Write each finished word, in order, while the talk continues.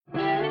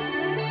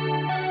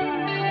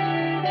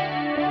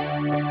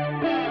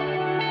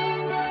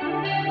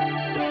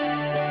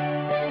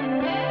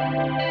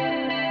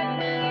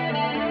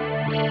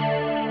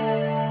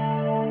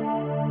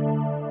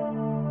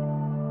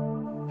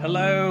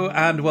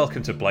and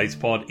welcome to Blades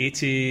Pod.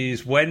 It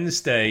is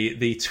Wednesday,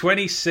 the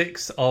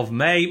 26th of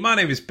May. My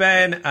name is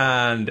Ben,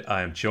 and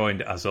I am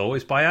joined, as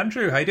always, by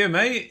Andrew. How you doing,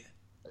 mate?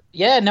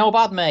 Yeah, no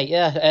bad, mate.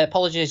 Yeah,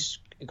 apologies,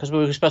 because we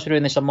were supposed to be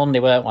doing this on Monday,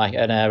 weren't we?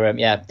 And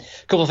a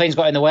couple of things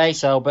got in the way,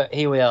 but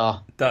here we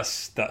are.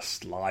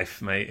 That's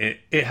life, mate.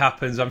 It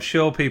happens. I'm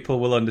sure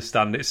people will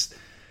understand. It's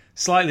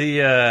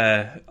slightly,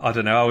 I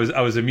don't know,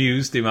 I was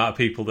amused the amount of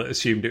people that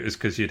assumed it was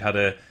because you'd had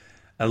a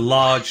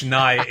large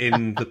night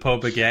in the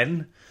pub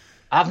again.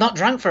 I've not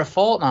drank for a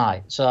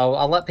fortnight, so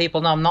I'll let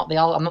people know I'm not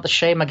the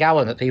Shane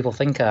McGowan that people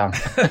think I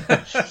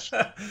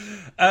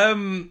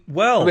am.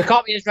 Well, we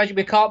can't be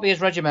as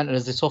regimented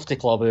as the Tufty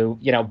Club, who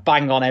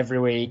bang on every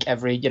week,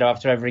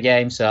 after every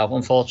game. So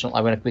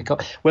unfortunately,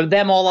 we're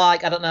them all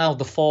like, I don't know,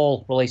 The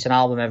Fall release an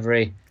album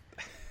every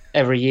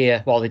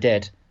year. Well, they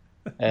did.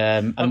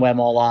 And we're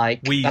more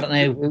like, I don't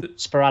know,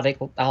 sporadic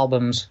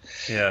albums.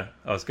 Yeah,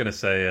 I was going to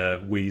say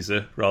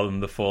Weezer rather than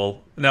The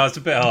Fall. No, it's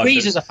a bit hard.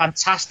 Weezer's a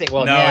fantastic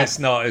one. No, yeah. It's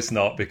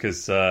not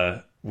because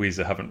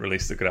Weezer haven't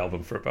released a good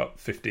album for about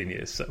 15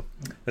 years. So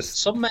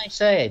some may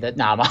say that.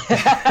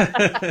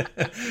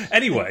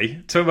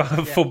 Anyway, talk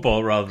about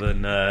football rather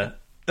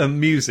than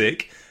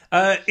music.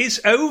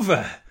 It's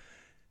over.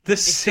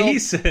 It's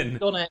season.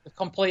 Done it. We've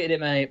completed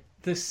it, mate.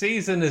 The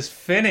season is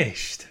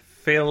finished.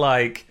 Feel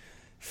like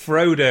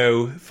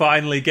Frodo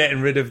finally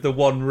getting rid of the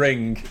One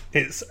Ring.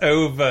 It's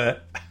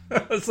over.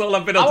 That's all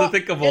I've been able to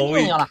think of all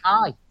week. On a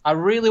high. I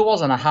really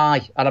was on a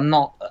high, and I'm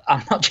not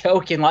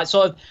joking. Like,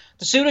 sort of,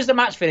 as soon as the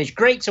match finished,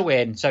 great to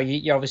win. So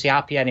you're obviously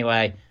happy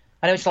anyway.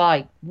 And it was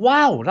like,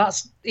 wow,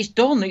 it's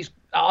done.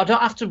 I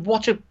don't have to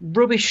watch a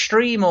rubbish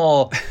stream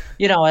or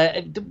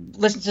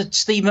listen to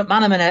Steve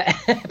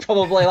McManaman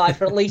probably like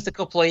for at least a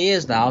couple of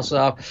years now.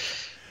 So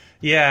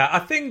yeah, I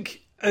think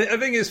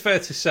it's fair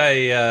to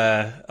say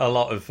a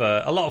lot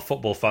of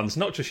football fans,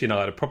 not just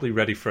United, are probably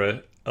ready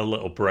for a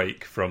little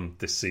break from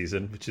this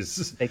season, which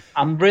is.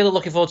 I'm really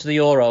looking forward to the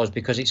Euros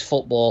because it's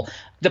football.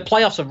 The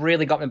playoffs have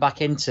really got me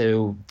back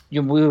into.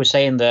 We were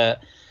saying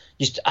that.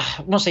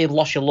 I won't say you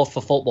lost your love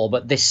for football,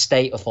 but this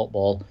state of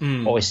football,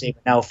 what we see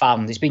with no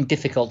fans, it's been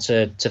difficult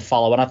to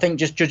follow. And I think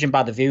just judging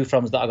by the view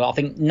from that I got, I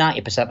think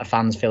 90% of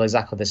fans feel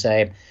exactly the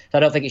same. So I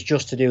don't think it's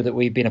just to do that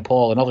we've been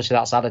appalling. Obviously,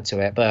 that's added to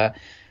it, but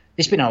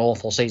it's been an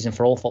awful season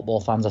for all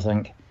football fans, I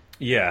think.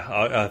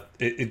 Yeah,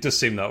 it does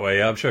seem that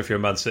way. I'm sure if you're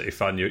a Man City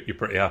fan, you're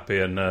pretty happy.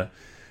 And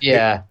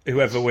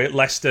whoever wins,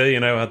 Leicester,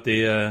 had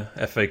the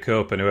FA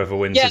Cup, and whoever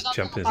wins the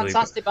Champions League.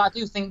 Fantastic, but I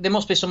do think there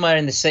must be somewhere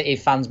in the City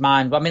fans'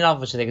 mind. But I mean,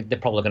 obviously they're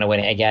probably going to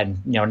win it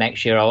again,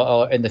 next year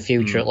or in the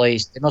future at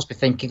least. They must be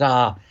thinking,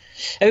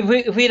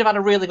 if we'd have had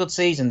a really good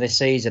season this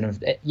season,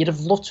 you'd have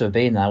loved to have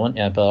been there, wouldn't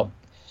you? But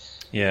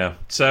yeah.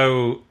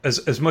 So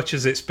as much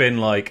as it's been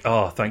like,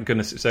 oh, thank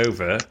goodness it's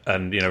over,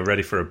 and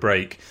ready for a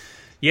break.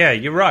 Yeah,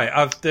 you're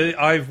right.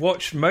 I've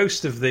watched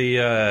most of the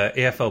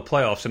EFL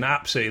playoffs and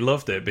absolutely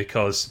loved it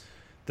because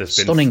there's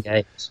been stunning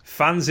games,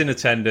 fans in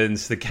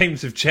attendance. The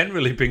games have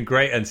generally been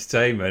great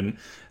entertainment.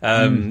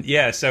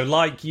 Yeah, so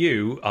like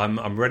you,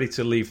 I'm ready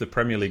to leave the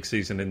Premier League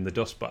season in the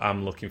dust, but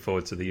I'm looking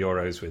forward to the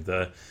Euros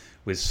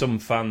with some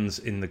fans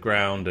in the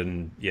ground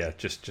and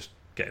just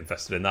get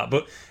invested in that.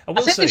 But I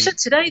think they said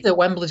today that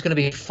Wembley's going to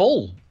be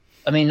full.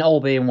 I mean, all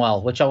being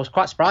well, which I was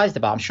quite surprised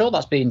about. I'm sure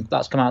that's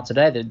come out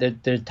today.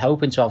 They're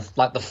hoping to have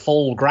like the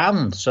full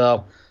ground.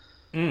 So,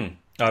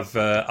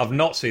 I've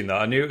not seen that.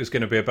 I knew it was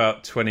going to be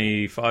about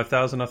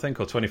 25,000, I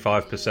think, or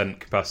 25%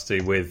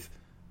 capacity with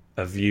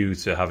a view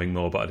to having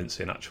more, but I didn't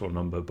see an actual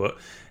number. But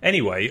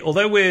anyway,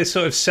 although we're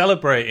sort of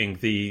celebrating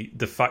the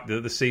fact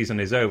that the season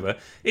is over,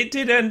 it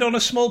did end on a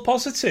small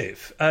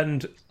positive,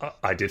 and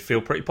I did feel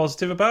pretty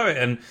positive about it.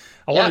 And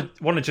I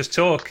want to just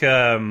talk.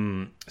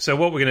 So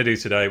what we're going to do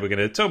today, we're going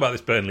to talk about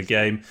this Burnley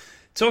game,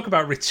 talk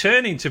about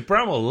returning to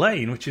Bramall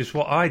Lane, which is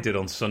what I did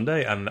on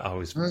Sunday, and I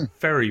was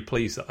very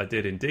pleased that I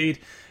did indeed.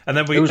 And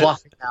then who's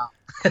laughing now?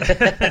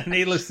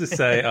 Needless to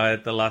say, I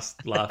had the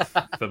last laugh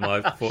for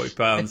my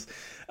 £40.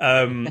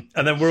 And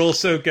then we're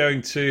also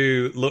going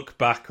to look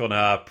back on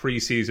our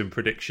pre-season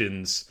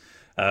predictions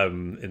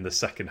in the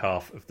second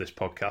half of this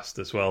podcast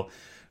as well,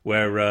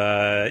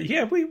 where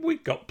we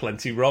got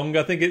plenty wrong,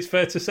 I think it's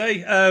fair to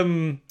say.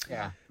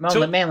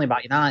 Mainly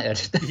about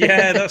United.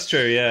 Yeah, that's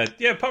true.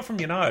 Yeah, apart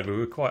from United, we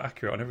were quite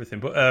accurate on everything.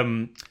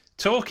 But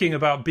talking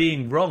about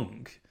being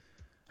wrong,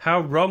 how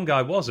wrong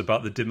I was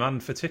about the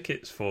demand for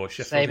tickets for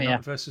Sheffield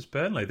United versus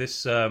Burnley.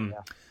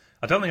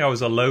 I don't think I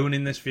was alone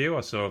in this view.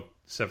 I saw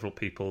several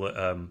people that,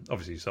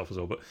 obviously yourself as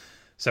well, but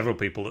several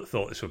people that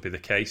thought this would be the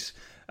case.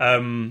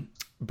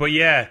 But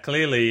yeah,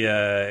 clearly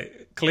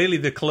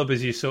the club,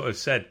 as you sort of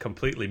said,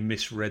 completely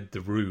misread the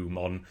room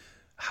on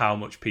how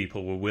much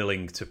people were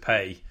willing to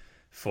pay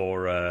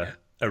for a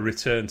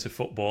return to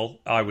football.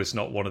 I was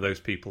not one of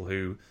those people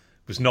who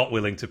was not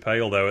willing to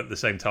pay, although at the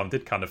same time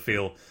did kind of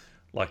feel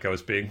like I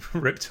was being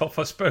ripped off,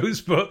 I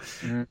suppose. But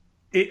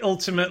it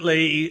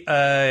ultimately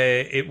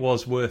it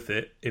was worth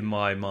it in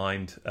my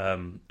mind,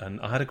 and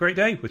I had a great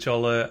day, which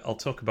I'll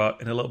talk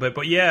about in a little bit.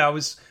 But yeah, I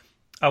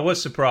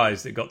was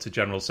surprised it got to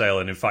general sale,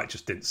 and in fact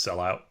just didn't sell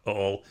out at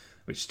all.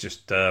 which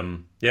just I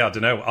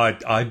don't know.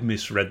 I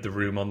misread the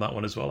room on that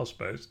one as well, I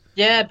suppose.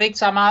 Yeah, big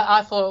time.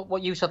 I thought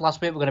what you said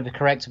last week were going to be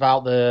correct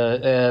about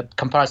the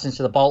comparison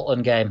to the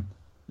Bolton game.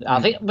 I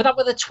think was that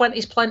where the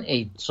 20s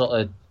plenty sort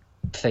of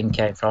thing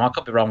came from. I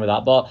could be wrong with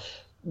that, but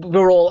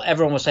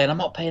everyone was saying, I'm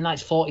not paying that,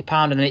 it's £40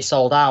 and then it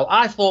sold out.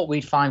 I thought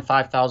we'd find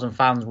 5,000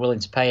 fans willing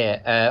to pay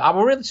it. I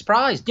was really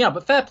surprised,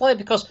 but fair play,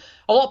 because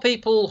a lot of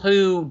people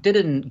who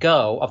didn't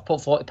go have put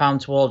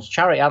 £40 towards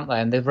charity, haven't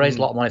they? And they've raised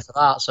a lot of money for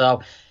that.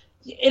 So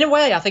in a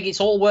way, I think it's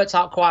all worked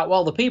out quite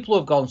well. The people who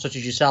have gone, such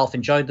as yourself,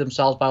 enjoyed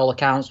themselves by all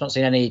accounts, not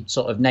seen any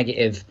sort of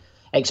negative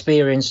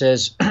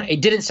experiences.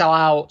 It didn't sell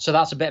out, so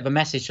that's a bit of a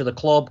message to the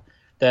club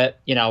that,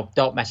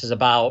 don't mess us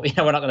about.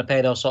 We're not going to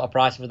pay those sort of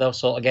prices for those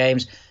sort of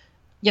games.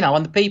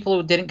 And the people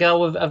who didn't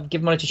go have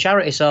given money to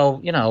charity.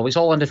 So, it's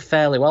all ended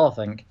fairly well, I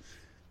think.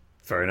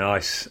 Very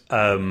nice.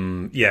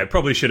 It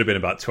probably should have been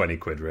about 20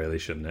 quid, really,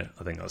 shouldn't it?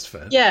 I think that's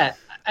fair. Yeah,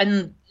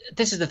 and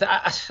this is the thing.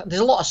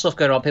 There's a lot of stuff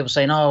going on. People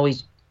saying,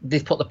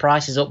 they've put the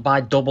prices up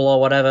by double or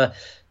whatever.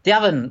 They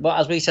haven't. Well,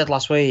 as we said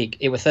last week,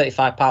 it was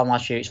 £35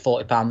 last year, it's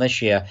 £40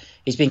 this year.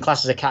 It's been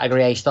classed as a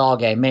Category A star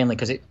game, mainly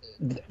because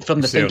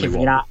from the thinking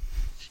from United.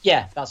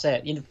 Yeah, that's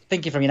it.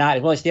 Thinking from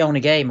United, well, it's the only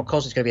game. Of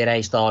course it's going to be an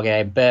A-star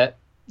game, but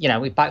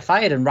it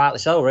backfired, and rightly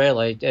so,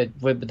 really,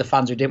 with the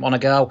fans who didn't want to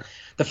go.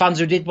 The fans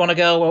who did want to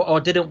go or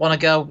didn't want to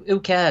go,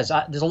 who cares?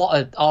 There's a lot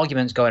of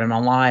arguments going on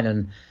online,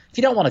 and if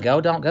you don't want to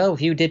go, don't go.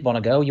 If you did want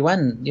to go, you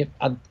went.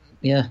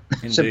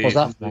 Simple as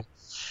that.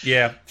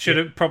 Yeah,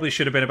 probably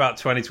should have been about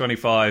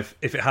 2025.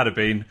 If it had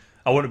been,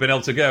 I wouldn't have been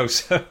able to go.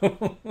 So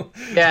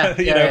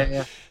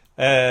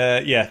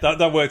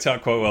that worked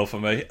out quite well for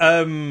me.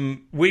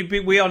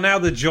 We are now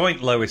the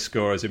joint lowest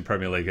scorers in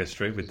Premier League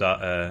history with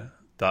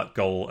that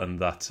goal and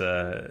that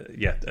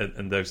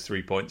and those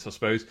 3 points, I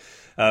suppose,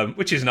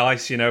 which is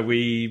nice. I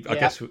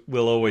guess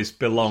we'll always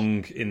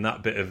belong in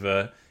that bit of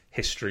a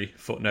history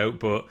footnote,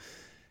 but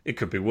it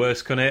could be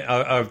worse, couldn't it?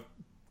 I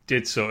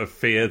did sort of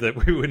fear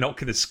that we were not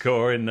going to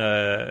score in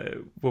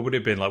what would it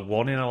have been, like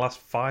one in our last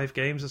 5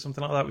 games or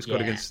something like that. We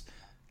scored against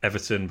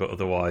Everton, but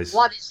otherwise,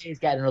 Laddie is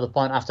getting another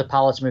point after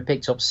Palace, and we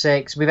picked up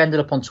 6. We've ended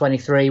up on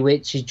 23,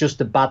 which is just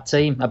a bad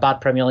team, a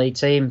bad Premier League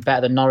team,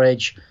 better than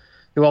Norwich,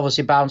 who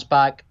obviously bounced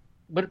back.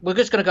 But we're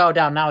just going to go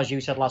down now, as you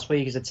said last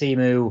week, as a team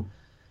who,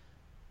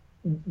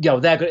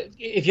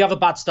 if you have a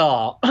bad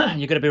start,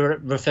 you're going to be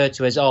referred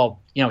to as,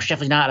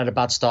 Sheffield United had a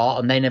bad start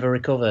and they never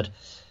recovered.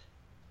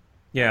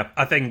 Yeah,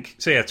 I think,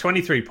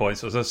 23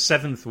 points. It was our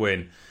 7th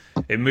win.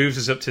 It moves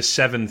us up to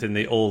 7th in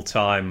the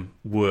all-time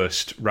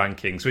worst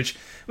rankings, which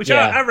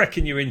I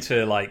reckon you're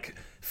into, like,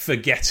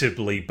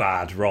 forgettably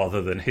bad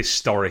rather than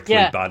historically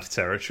bad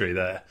territory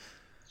there.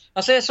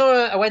 I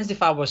saw a Wednesday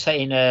fan was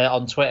saying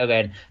on Twitter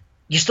again,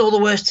 you're still the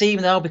worst team,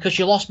 though, because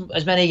you lost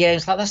as many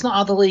games. Like, that's not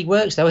how the league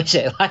works, though, is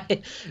it?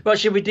 Like, what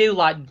should we do?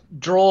 Like,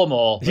 draw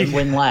more and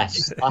win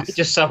less? Like,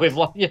 just so we've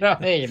lost, you know what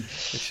I mean? We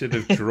should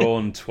have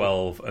drawn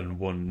 12 and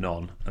won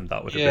none, and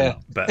that would have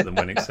been better than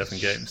winning 7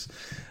 games.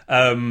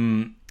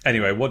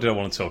 Anyway, what did I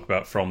want to talk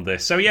about from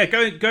this? So,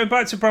 going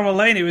back to Bramall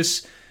Lane, it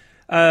was...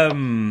 I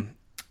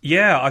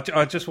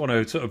just want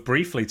to sort of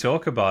briefly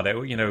talk about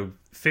it.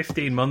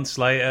 15 months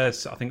later,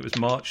 I think it was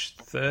March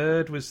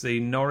 3rd, was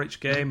the Norwich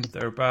game,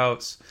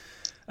 thereabouts.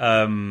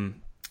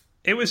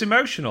 It was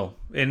emotional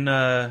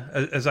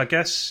as I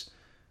guess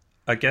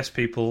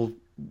people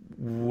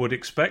would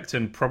expect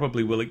and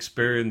probably will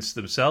experience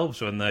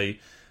themselves when they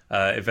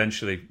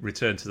eventually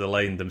return to the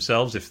lane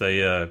themselves, if they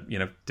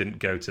didn't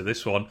go to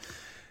this one.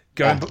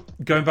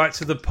 Going back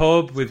to the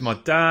pub with my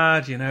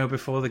dad,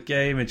 before the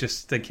game, and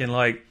just thinking,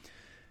 like,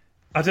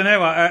 I don't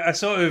know, I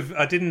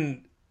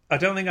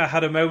don't think I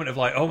had a moment of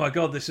like, oh my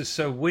God, this is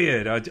so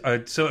weird.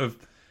 I sort of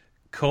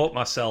caught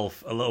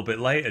myself a little bit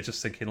later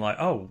just thinking like,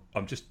 oh,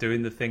 I'm just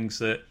doing the things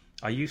that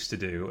I used to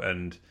do,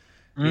 and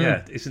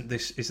isn't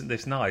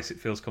this nice? It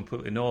feels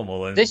completely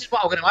normal. And this is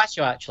what I'm going to ask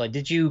you, actually.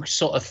 Did you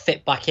sort of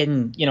fit back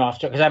in,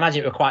 after, because I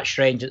imagine it was quite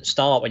strange at the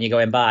start when you're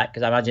going back,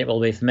 because I imagine it will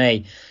be for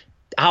me.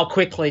 How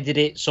quickly did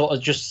it sort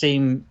of just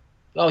seem,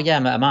 oh yeah,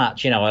 I'm at a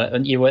match,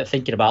 and you weren't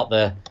thinking about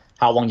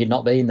how long you'd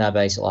not been there,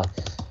 basically?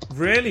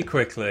 Really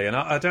quickly, and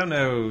I don't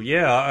know,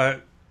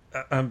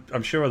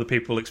 I'm sure other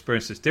people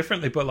experience this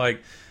differently, but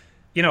like,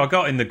 I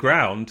got in the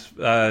ground,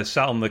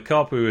 sat on the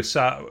cop. We were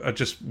sat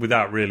just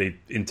without really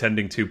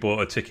intending to,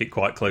 bought a ticket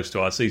quite close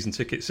to our season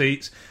ticket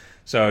seats.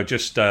 So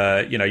just,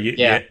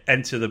 you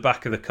enter the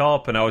back of the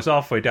cop, and I was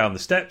halfway down the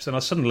steps, and I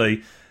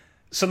suddenly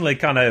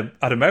kind of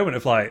had a moment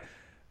of like,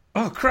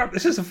 oh crap,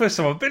 this is the first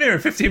time I've been here in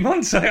 15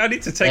 months. I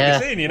need to take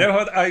this in,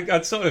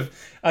 I'd sort of,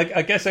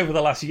 I guess over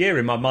the last year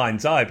in my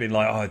mind's eye, been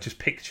like, just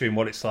picturing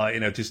what it's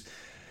like, just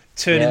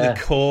turning the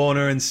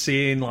corner and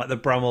seeing like the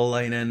Bramall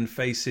Lane end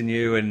facing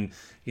you, and,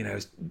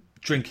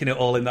 drinking it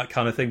all in, that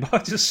kind of thing. But I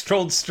just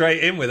strolled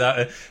straight in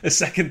without a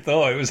second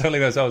thought. It was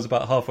only as I was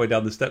about halfway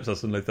down the steps, I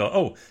suddenly thought,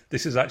 oh,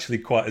 this is actually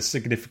quite a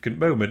significant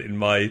moment in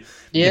my,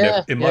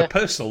 my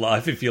personal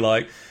life, if you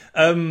like.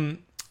 I mean,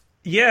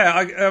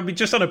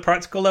 just on a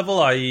practical level,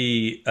 I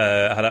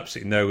had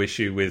absolutely no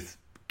issue with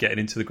getting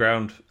into the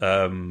ground.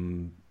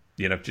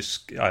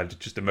 I had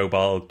just a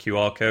mobile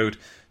QR code,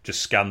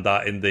 just scanned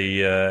that in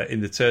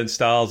the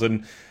turnstiles,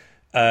 and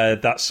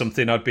that's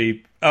something I'd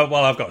be. Oh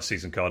well, I've got a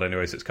season card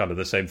anyway, so it's kind of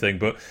the same thing,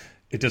 but.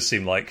 It does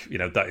seem like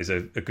that is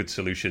a good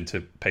solution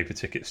to paper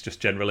tickets. Just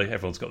generally,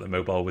 everyone's got their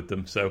mobile with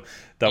them, so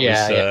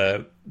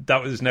that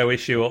was no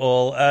issue at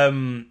all.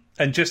 And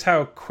just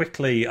how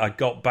quickly I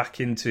got back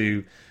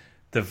into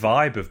the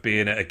vibe of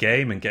being at a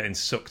game and getting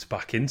sucked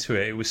back into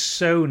it. It was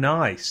so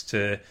nice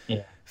to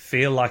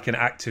feel like an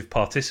active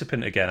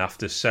participant again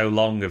after so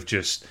long of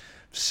just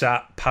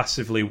sat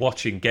passively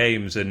watching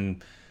games.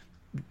 And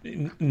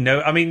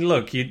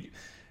look,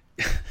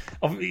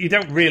 you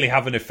don't really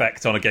have an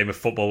effect on a game of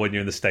football when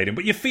you're in the stadium,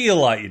 but you feel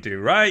like you do,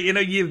 right? Yeah,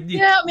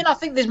 I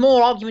think there's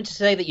more argument to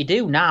say that you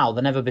do now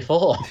than ever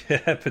before.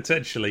 Yeah,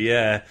 potentially,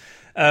 yeah.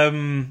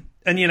 And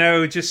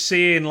just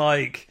seeing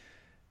like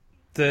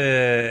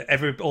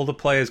all the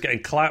players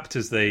getting clapped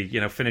as they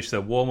finish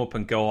their warm up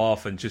and go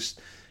off, and just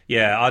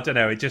I don't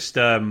know, it just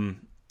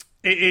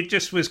it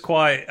just was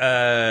quite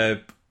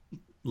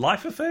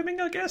life affirming,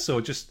 I guess,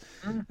 or just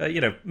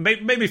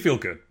made me feel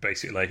good,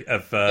 basically.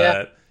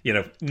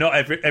 Not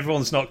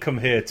everyone's not come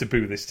here to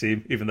boo this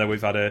team, even though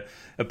we've had a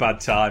bad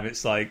time.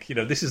 It's like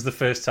this is the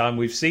first time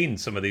we've seen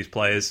some of these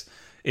players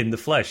in the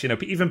flesh.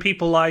 Even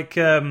people like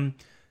Ben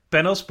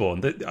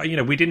Osborne.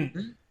 That we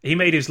didn't. He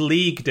made his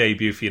league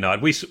debut for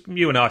United.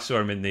 You and I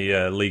saw him in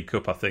the League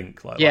Cup, I think.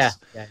 Yeah.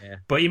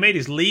 But he made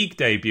his league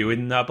debut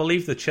in, I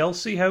believe, the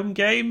Chelsea home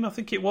game. I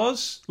think it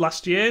was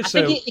last year. I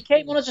think he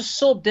came on as a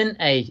sub,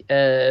 didn't he?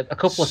 A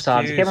couple of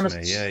times. He came on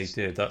yeah, he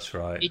did. That's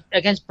right.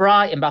 Against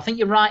Brighton, but I think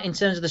you're right in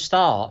terms of the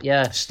start.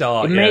 Yeah,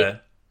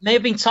 may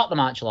have been Tottenham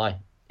actually.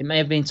 It may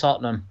have been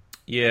Tottenham.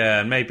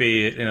 Yeah, and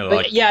maybe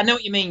yeah, I know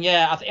what you mean.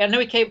 Yeah, I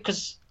know he came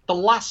because the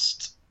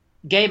last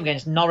game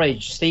against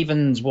Norwich,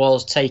 Stevens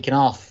was taken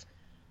off.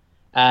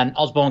 And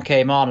Osborne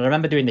came on, and I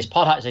remember doing this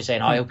pod actually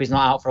saying, I hope he's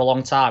not out for a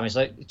long time. It's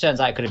like, it turns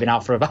out he could have been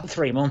out for about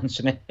 3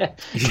 months. And it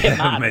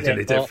made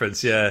any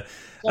difference, yeah.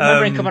 I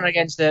remember him coming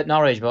against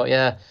Norwich, but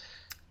yeah.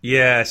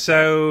 Yeah,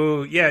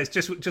 so, it's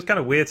just kind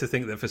of weird to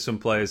think that for some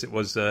players it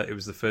was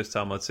the first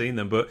time I'd seen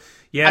them. But,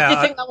 yeah. I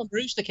did think that when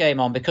Brewster came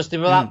on, because there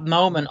was that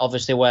moment,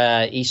 obviously,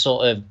 where he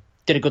sort of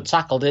did a good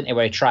tackle, didn't he,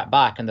 where he tracked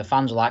back, and the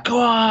fans were like, go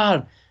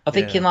on! I'm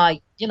thinking,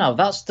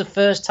 that's the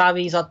first time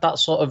he's had that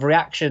sort of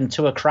reaction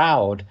to a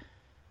crowd.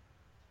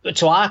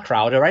 To our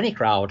crowd or any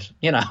crowd,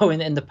 in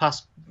the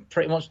past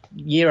pretty much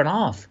year and a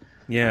half.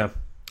 Yeah,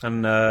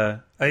 and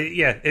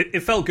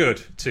it felt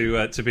good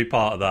to be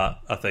part of that.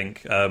 I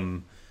think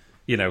the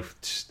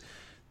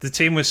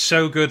team was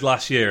so good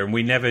last year, and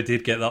we never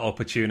did get that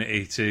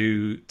opportunity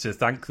to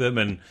thank them.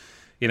 And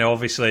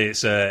obviously,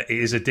 it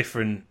is a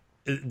different.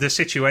 The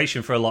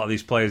situation for a lot of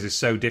these players is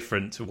so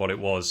different to what it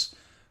was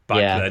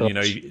back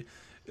then.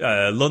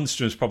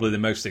 Lundstrom's probably the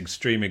most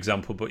extreme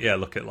example, but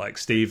look at like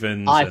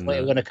Stevens. I thought he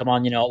was going to come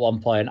on, at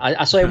one point.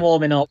 I saw him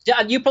warming up.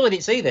 Yeah, you probably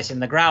didn't see this in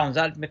the grounds.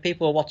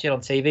 People who are watching on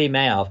TV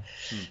may have.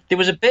 There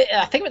was a bit,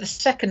 I think, with the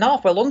second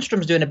half where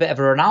Lundstrom's doing a bit of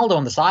a Ronaldo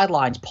on the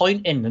sidelines,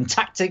 pointing and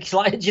tactics. Do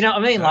you know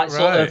what I mean?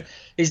 Sort of,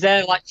 he's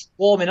there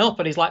warming up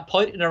and he's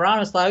pointing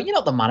around. It's like, you're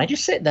not the manager,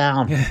 sit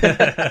down.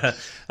 I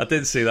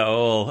didn't see that at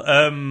all.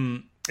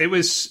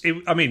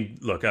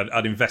 Look,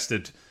 I'd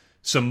invested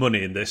some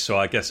money in this, so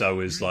I guess I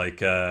was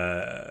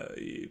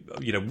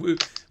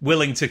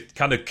willing to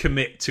kind of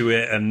commit to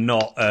it and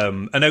not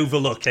and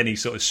overlook any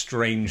sort of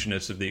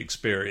strangeness of the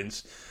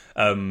experience.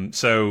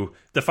 So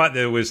the fact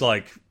there was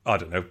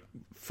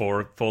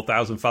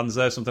 4,000 fans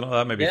there, something like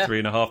that, maybe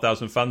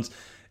 3,500 fans.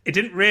 It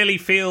didn't really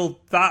feel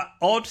that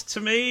odd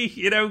to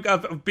me.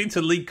 I've been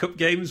to League Cup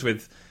games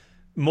with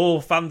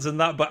more fans than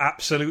that, but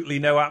absolutely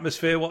no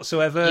atmosphere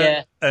whatsoever.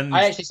 Yeah, and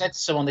I actually said to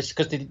someone this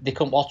because they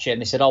couldn't watch it,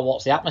 and they said,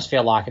 what's the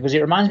atmosphere like? Because it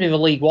reminds me of a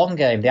League One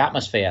game, the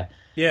atmosphere.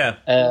 Yeah.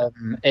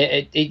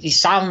 It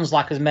sounds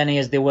like as many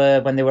as there were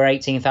when there were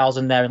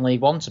 18,000 there in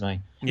League One to me.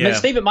 Yeah. I mean,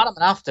 Steve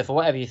McManaman, after, for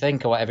whatever you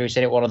think or whatever, he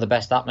said it one of the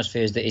best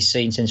atmospheres that he's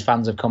seen since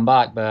fans have come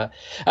back. But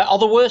are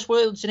the worst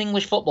words in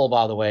English football,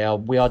 by the way,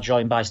 we are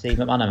joined by Steve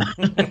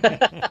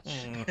McManaman.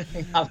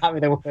 I'm having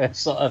the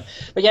worst sort of.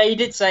 But yeah, you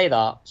did say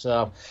that.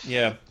 So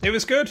yeah, it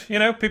was good.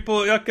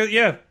 People,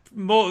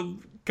 more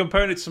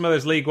comparing it to some of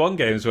those League One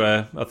games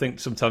where I think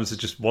sometimes there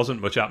just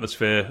wasn't much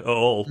atmosphere at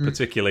all,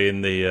 particularly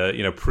in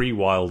the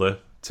pre-Wilder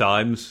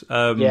times.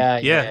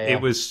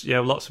 It was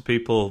lots of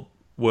people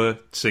were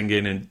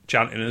singing and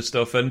chanting and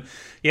stuff, and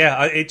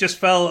it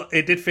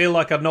did feel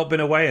like I'd not been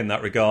away in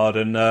that regard.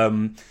 And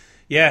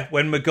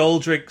when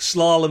McGoldrick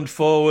slalomed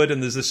forward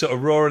and there's this sort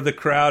of roar of the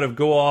crowd of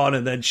go on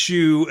and then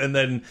shoot, and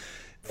then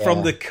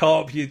from the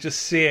cop you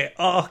just see it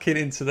arcing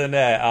into the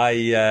net.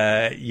 I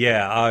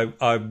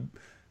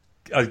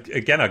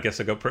guess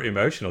I got pretty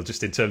emotional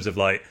just in terms of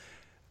I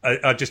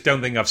just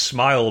don't think I've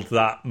smiled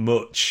that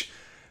much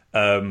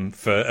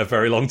for a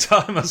very long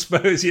time, I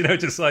suppose.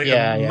 Just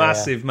a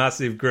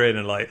massive grin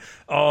and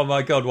oh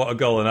my God, what a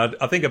goal. And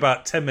I think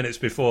about 10 minutes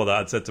before that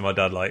I'd said to my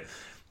dad, I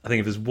think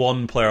if there's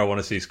one player I want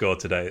to see score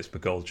today, it's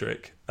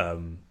McGoldrick.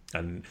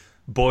 And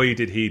boy,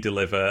 did he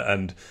deliver.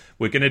 And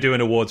we're going to do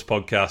an awards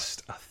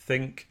podcast, I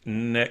think,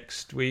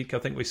 next week, I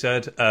think we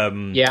said.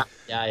 Yeah.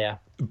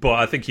 But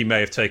I think he may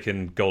have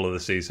taken goal of the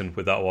season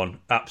with that one.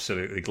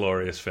 Absolutely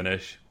glorious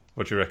finish.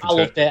 What do you reckon? I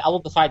loved it. I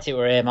love the fight it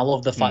were him. I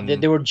love the fact that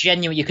they were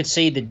genuine. You could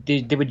see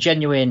they were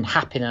genuine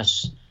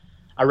happiness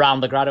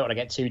around the ground. I don't want to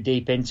get too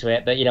deep into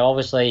it, but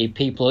obviously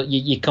people,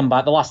 you come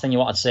back. The last thing you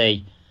want to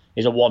see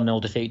is a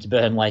 1-0 defeat to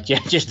Burnley,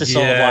 just to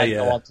sort of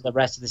go on to the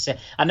rest of the season.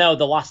 I know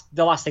the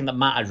last thing that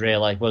mattered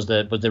really was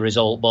the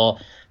result, but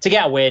to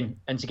get a win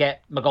and to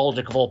get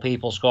McGoldrick of all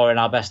people scoring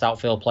our best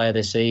outfield player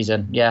this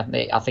season,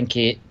 I think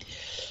it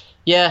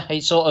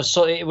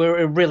were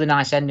a really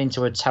nice ending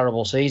to a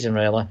terrible season,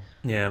 really.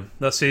 Yeah,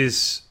 that's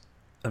his.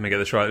 Let me get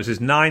this right. It was his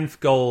 9th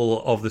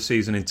goal of the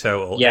season in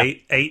total. Yeah.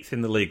 8th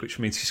in the league, which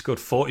means he scored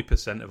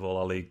 40% of all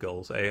our league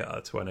goals, 8 out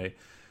of 20,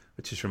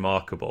 which is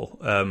remarkable.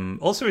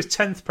 Also, his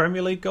 10th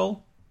Premier League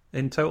goal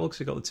in total, because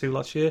he got the 2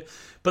 last year.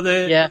 But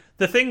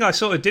the thing I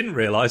sort of didn't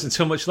realise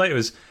until much later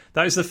was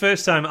that is the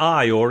first time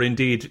I, or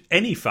indeed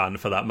any fan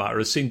for that matter,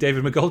 has seen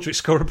David McGoldrick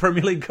score a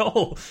Premier League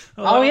goal.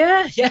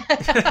 Yeah.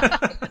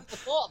 I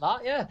thought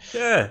that, yeah.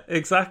 Yeah,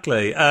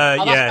 exactly.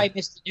 That's why I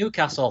missed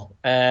Newcastle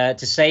to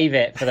save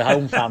it for the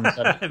home fans.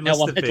 No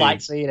one would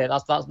like seeing it.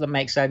 That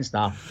makes sense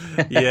now.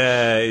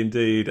 Yeah,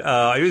 indeed.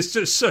 It was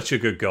just such a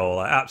good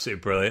goal,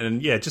 absolutely brilliant.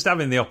 And just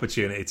having the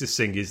opportunity to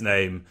sing his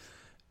name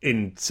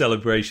in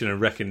celebration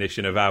and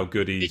recognition of how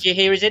good he is. Did you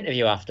hear his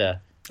interview after?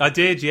 I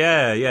did,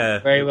 yeah.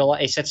 Very well.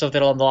 He said something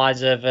along the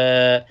lines of,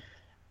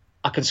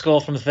 "I can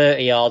score from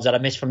 30 yards and I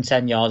miss from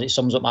 10 yards. It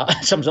sums up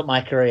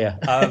my career."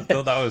 I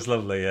thought that was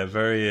lovely.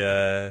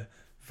 Yeah,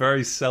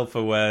 very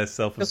self-aware,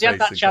 self-effacing. Because he had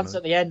that chance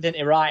at the end, didn't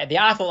he? Right.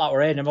 I thought that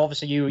were in, and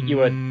obviously you were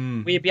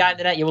you behind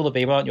the net? You will have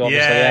been, weren't you?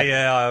 Obviously,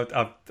 yeah.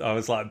 I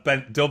was like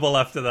bent double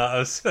after that. I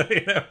was,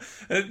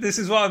 this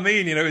is what I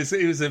mean.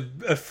 It was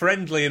a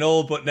friendly and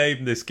all but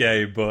named this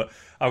game, but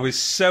I was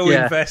so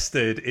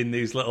invested in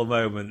these little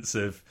moments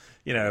of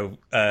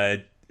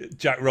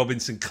Jack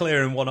Robinson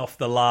clearing one off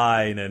the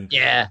line and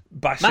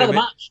bashing man of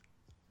the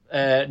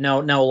match.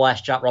 No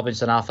less Jack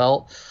Robinson, I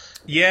felt.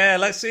 Yeah,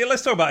 let's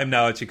talk about him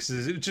now, actually, because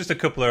there's just a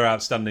couple of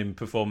outstanding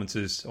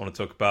performances I want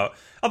to talk about.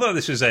 I thought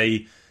this was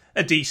a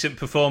decent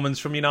performance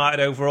from United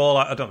overall.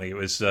 I don't think it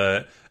was.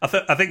 I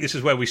think this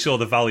is where we saw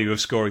the value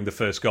of scoring the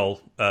first goal.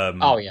 But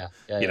we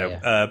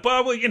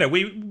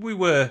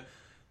were.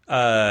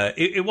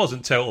 It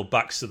wasn't total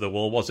backs to the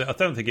wall, was it? I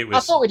don't think it was.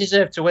 I thought we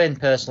deserved to win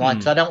personally,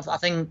 because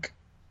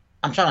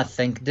I'm trying to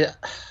think.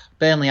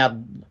 Burnley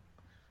had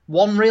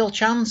one real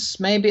chance,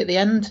 maybe at the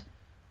end.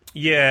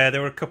 Yeah,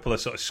 there were a couple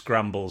of sort of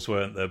scrambles,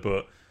 weren't there?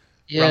 But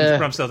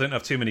Ramsdale didn't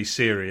have too many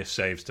serious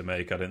saves to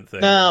make, I didn't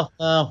think. No.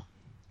 So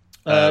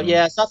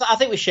I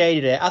think we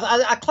shaded it.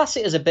 I class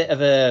it as a bit of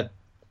a,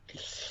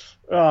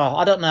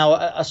 I don't know,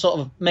 a sort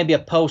of maybe a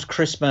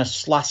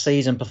post-Christmas last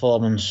season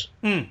performance.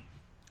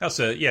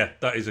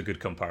 That is a good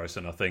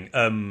comparison, I think.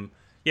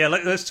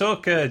 Let's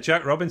talk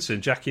Jack Robinson,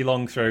 Jackie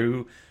Long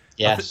throw.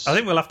 Yes. I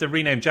think we'll have to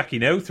rename Jackie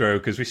No Throw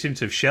because we seem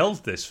to have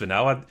shelved this for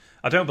now.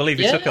 I don't believe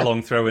he took a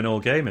long throw in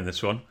all game in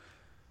this one.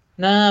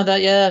 No,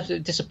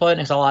 disappointing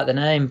because I like the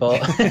name, but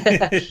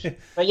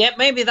but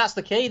maybe that's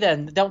the key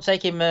then. Don't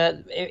take him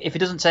if he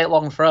doesn't take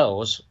long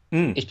throws.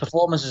 His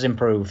performance has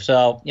improved,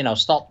 so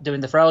stop doing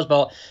the throws.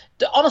 But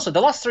honestly,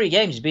 the last 3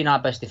 games he's been our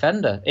best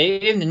defender.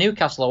 Even the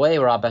Newcastle away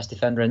were our best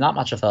defender in that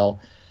match, I felt.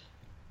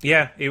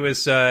 Yeah, he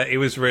was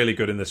really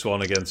good in this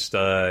one against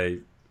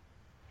who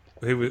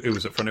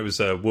was up front. It was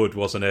Wood,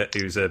 wasn't it?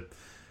 He was a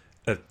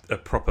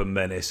proper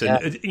menace, and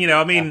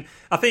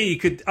I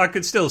think I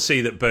could still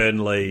see that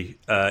Burnley,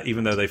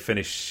 even though they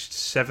finished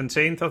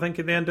 17th, I think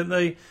in the end, didn't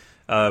they?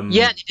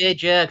 They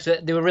did, because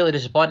they were really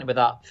disappointed with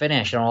that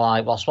finish, and I'm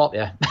like, well, swap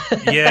you.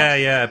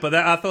 But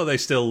I thought they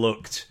still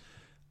looked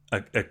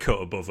a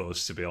cut above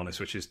us, to be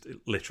honest, which is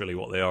literally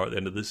what they are at the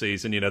end of the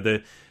season.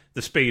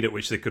 The speed at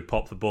which they could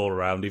pop the ball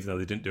around, even though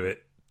they didn't do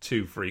it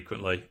too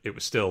frequently, it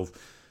was still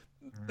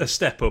a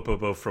step up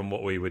above from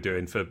what we were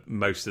doing for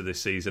most of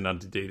this season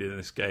and indeed in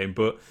this game.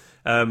 But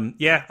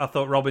I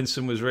thought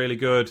Robinson was really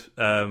good.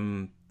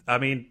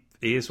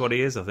 He is what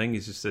he is. I think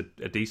he's just a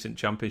decent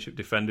Championship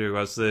defender who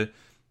has the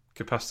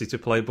capacity to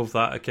play above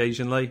that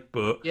occasionally.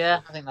 But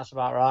I think that's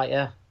about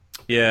right.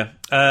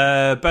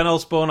 Ben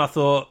Osborne, I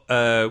thought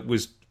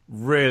was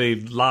really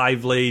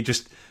lively.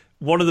 Just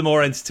one of the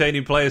more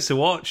entertaining players to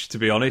watch, to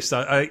be honest.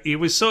 He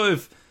was sort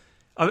of.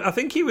 I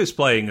think he was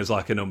playing as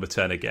like a number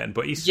 10 again,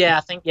 but he's... Yeah,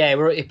 I think,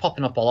 he's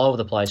popping up all over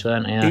the place,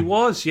 weren't he? Yeah. He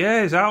was,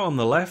 he's out on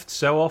the left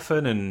so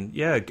often and,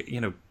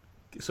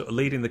 sort of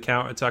leading the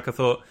counter-attack. I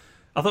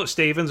thought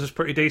Stevens was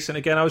pretty decent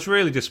again. I was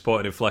really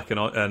disappointed in Fleck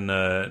and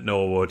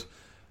Norwood.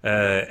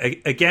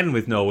 Again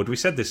with Norwood, we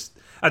said this...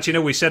 Actually,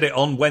 no, we said it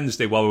on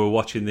Wednesday while we were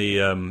watching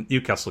the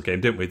Newcastle game,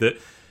 didn't we? That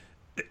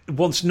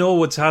once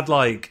Norwood's had,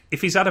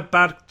 if he's had a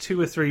bad 2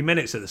 or 3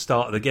 minutes at the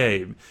start of the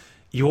game...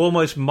 You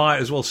almost might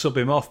as well sub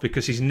him off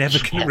because he's never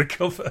going to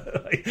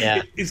recover.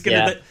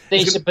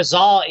 It's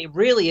bizarre. It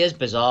really is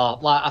bizarre.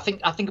 I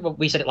think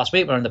we said it last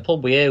week. We were in the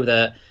pub with you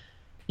that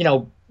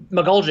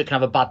McGoldrick can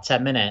have a bad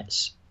 10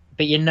 minutes,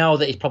 but you know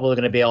that he's probably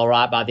going to be all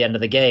right by the end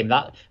of the game.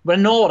 That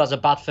when Norwood has a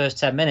bad first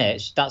 10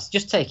 minutes, that's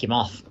just take him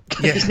off.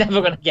 Yeah. He's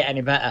never going to get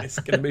any better. It's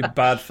going to be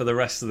bad for the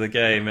rest of the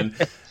game. And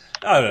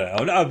I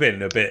don't know, I've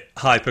been a bit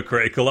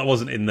hypercritical. That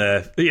wasn't in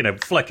their,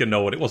 Fleck and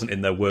Norwood, it wasn't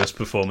in their worst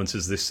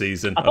performances this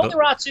season. I thought there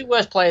were our 2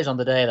 worst players on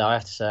the day, though, I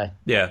have to say.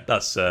 Yeah,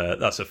 that's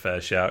a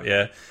fair shout,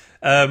 yeah.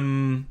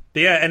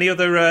 Any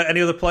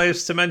other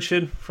players to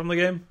mention from the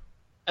game?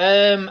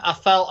 I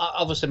felt,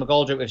 obviously,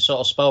 McGoldrick, we've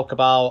sort of spoke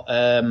about.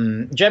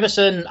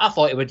 Jemison, I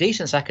thought he was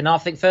decent second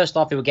half. I think first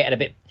half he was getting a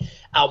bit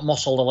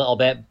out-muscled a little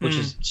bit, which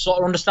is sort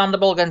of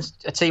understandable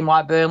against a team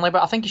like Burnley,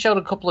 but I think he showed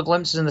a couple of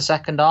glimpses in the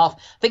second half.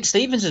 I think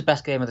Stevens' his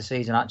best game of the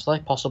season, actually,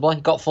 possibly.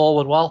 He got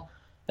forward well.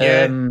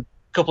 Yeah.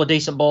 Couple of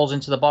decent balls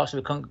into the box that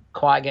we couldn't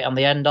quite get on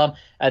the end on.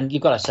 And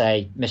you've got to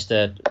say,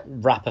 Mr.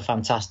 Rapper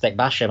Fantastic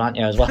Basham, aren't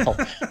you, as well?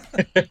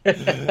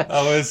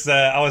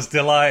 I was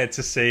delighted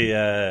to see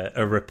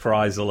a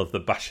reprisal of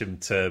the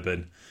Basham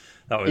turban.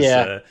 That was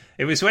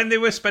it was when they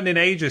were spending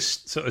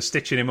ages sort of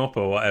stitching him up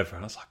or whatever,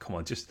 and I was like, come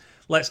on, just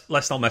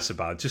let's not mess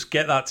about. Just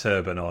get that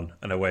turban on,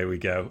 and away we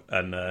go.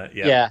 And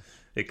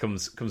it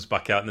comes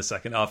back out in the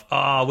second half.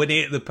 When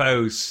he hit the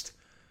post,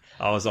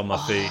 I was on my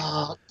feet.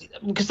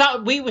 Because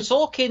we were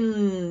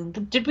talking.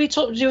 Did we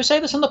say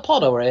this on the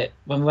pod or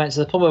when we went to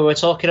the pub? We were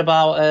talking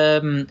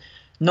about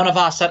none of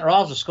our centre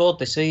halves have scored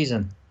this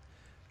season.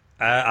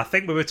 I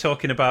think we were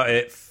talking about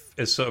it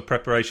as sort of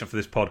preparation for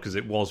this pod because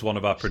it was one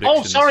of our predictions.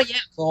 Oh, sorry, yeah,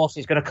 of course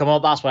it's going to come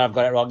up. That's where I've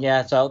got it wrong.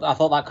 Yeah, so I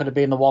thought that could have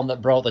been the one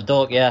that broke the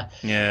duck. Yeah.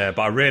 Yeah,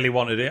 but I really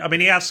wanted it. I mean,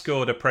 he has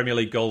scored a Premier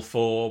League goal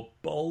for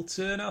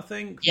Bolton, I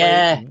think.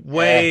 Yeah,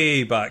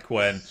 way back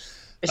when.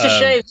 It's a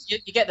shame.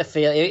 You get the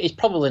feel he's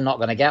probably not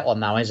going to get one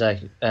now, is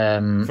he?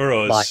 For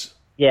us.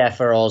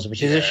 For us,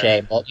 which is a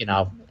shame. But,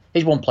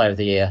 he's won Player of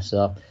the Year,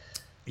 so...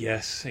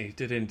 Yes, he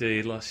did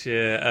indeed last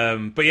year.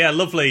 But, yeah,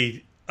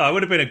 lovely. It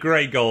would have been a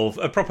great goal,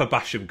 a proper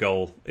Basham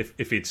goal,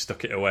 if he'd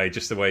stuck it away,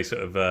 just the way he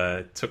sort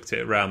of tucked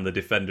it around the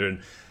defender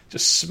and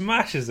just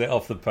smashes it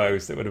off the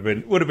post. It would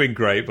have been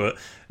great, but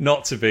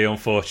not to be,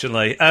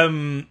 unfortunately.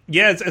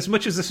 As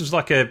much as this was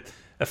like a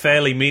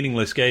fairly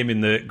meaningless game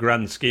in the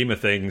grand scheme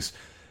of things...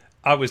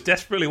 I was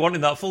desperately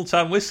wanting that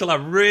full-time whistle. I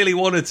really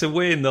wanted to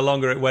win the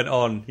longer it went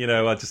on.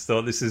 I just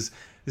thought this is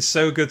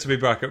so good to be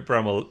back at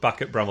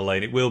Bramall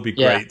Lane. It will be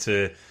great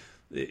to,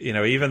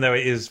 even though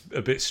it is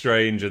a bit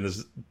strange and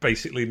there's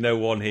basically no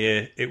one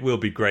here, it will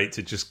be great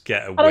to just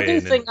get a win. I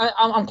do think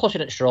I'm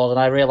clutching at straws, and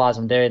I realise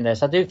I'm doing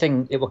this. I do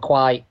think it were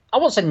quite. I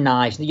won't say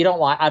nice.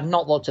 I've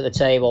not looked at the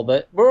table,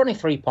 but we're only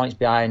 3 points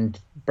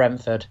behind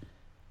Brentford.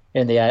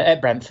 In the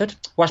at Brentford,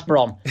 West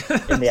Brom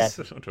in the end.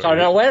 So I don't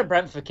know where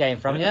Brentford came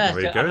from. I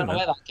don't know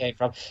where that came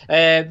from.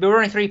 We were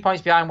only 3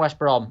 points behind West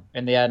Brom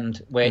in the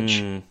end,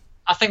 which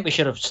I think we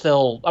should have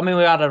still. I mean,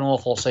 we had an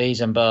awful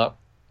season, but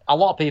a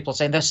lot of people are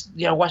saying this.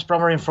 West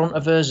Brom are in front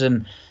of us,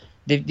 and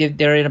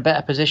they're in a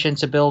better position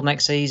to build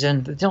next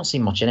season. They don't see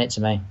much in it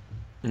to me.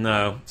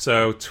 No,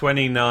 so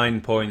 29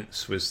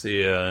 points was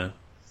the.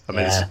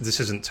 This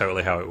isn't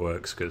totally how it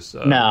works because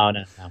no.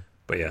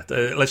 But yeah,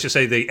 let's just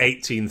say the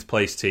 18th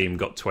place team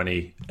got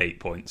 28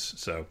 points.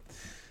 So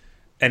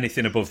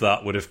anything above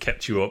that would have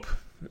kept you up.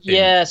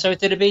 Yeah, so if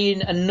there'd have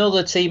been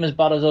another team as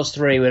bad as us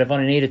three, we'd have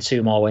only needed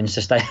 2 more wins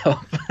to stay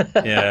up.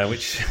 Yeah,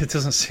 which it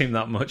doesn't seem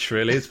that much,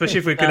 really, especially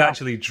if we could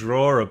actually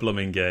draw a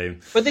blooming game.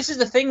 But this is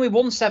the thing, we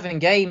won 7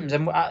 games,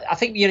 and I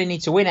think you only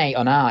need to win 8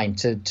 or 9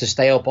 to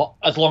stay up,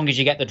 as long as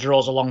you get the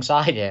draws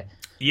alongside it.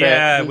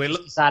 Yeah, we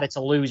decided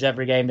to lose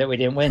every game that we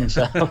didn't win,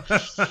 so...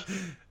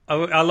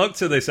 I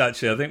looked at this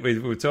actually. I think we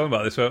were talking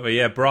about this, weren't we?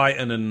 Yeah,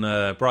 Brighton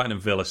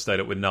and Villa stayed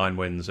up with 9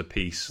 wins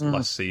apiece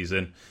last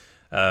season.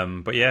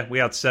 But yeah, we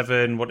had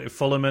 7.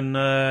 Fulham and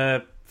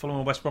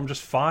West Brom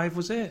just 5,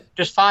 was it?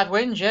 Just 5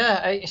 wins.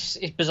 Yeah, it's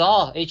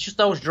bizarre. It's just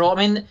those draws.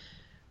 I mean,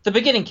 the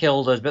beginning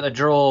killed us, but the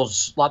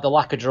draws, like the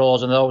lack of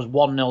draws and those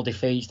 1-0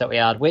 defeats that we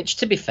had, which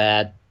to be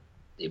fair,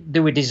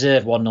 do we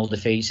deserve 1-0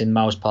 defeats in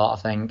most part?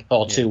 I think,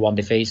 or 2-1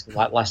 defeats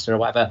like Leicester or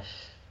whatever.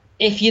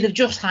 If you'd have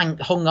just hung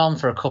on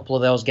for a couple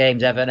of those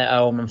games, Everton at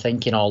home, and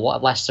thinking,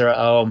 Leicester at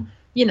home,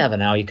 you never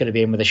know. You could have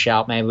been with a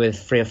shout maybe with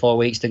 3 or 4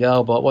 weeks to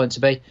go, but it wasn't to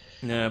be.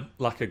 Yeah,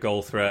 lack of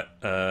goal threat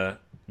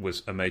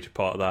was a major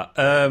part of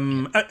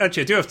that.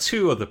 Actually, I do have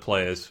 2 other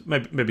players,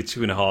 maybe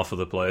 2.5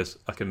 other players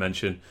I can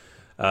mention.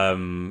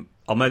 I'll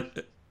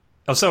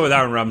start with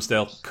Aaron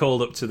Ramsdale,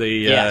 called up to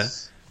the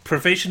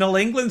provisional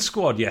England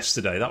squad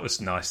yesterday. That was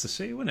nice to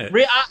see, wasn't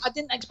it? I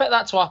didn't expect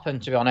that to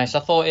happen, to be honest. I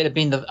thought it'd have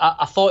been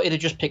I thought it'd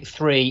have just picked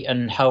 3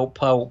 and Hope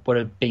would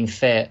have been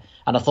fit,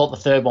 and I thought the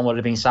third one would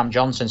have been Sam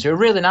Johnson. So it was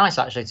really nice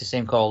actually to see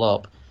him call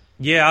up.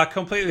 Yeah, I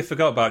completely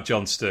forgot about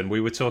Johnston. We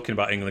were talking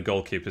about England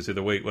goalkeepers the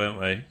other week, weren't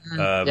we?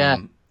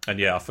 And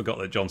yeah, I forgot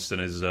that Johnston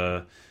is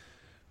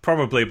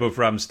probably above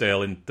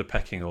Ramsdale in the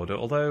pecking order.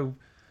 Although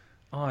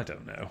I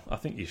don't know. I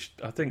think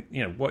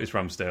what is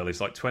Ramsdale? He's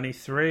like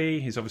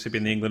 23. He's obviously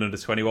been the England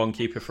under-21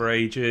 keeper for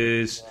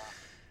ages. Yeah.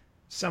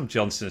 Sam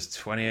Johnson is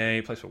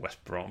 28. Plays for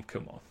West Brom.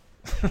 Come on.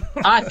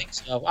 I think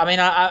so. I mean,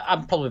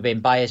 I'm probably being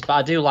biased, but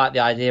I do like the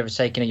idea of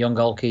taking a young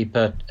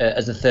goalkeeper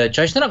as the third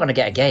choice. They're not going to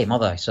get a game, are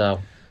they? So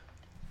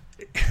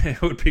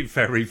it would be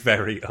very,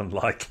 very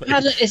unlikely.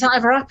 Has that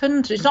ever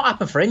happened? It's not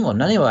happened for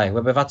England anyway,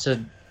 where we've had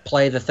to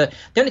play the third.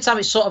 The only time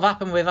it's sort of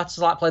happened, we've had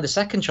to play the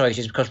second choice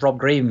is because Rob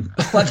Green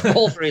let the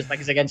ball through his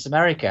legs against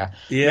America.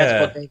 Yeah, we had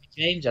to put David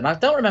James in. I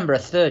don't remember a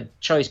third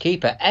choice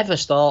keeper ever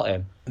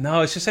starting. No, I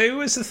was just saying, who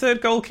was the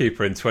third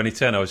goalkeeper in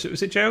 2010? Was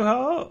it Joe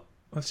Hart?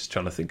 I was just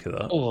trying to think of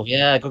that. Oh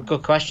yeah,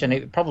 good question.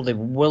 It probably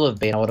will have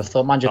been. I would have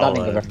thought. Mind you, that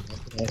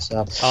didn't go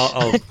so.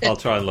 I'll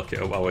try and look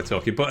it up while we're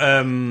talking. But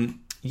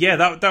yeah,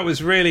 that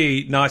was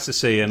really nice to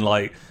see, and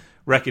like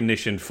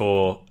recognition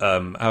for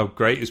how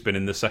great he's been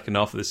in the second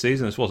half of the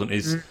season. This wasn't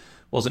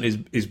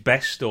his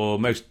best or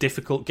most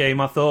difficult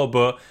game, I thought,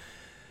 but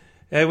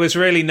it was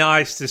really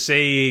nice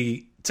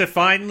to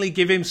finally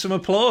give him some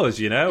applause,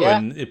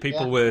 and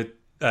people were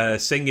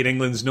singing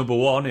England's number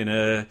one in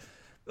a,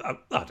 I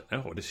don't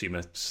know, I would assume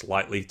a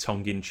slightly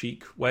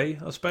tongue-in-cheek way,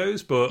 I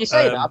suppose. But you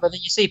say that, but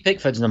then you see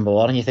Pickford's number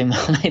one and you think,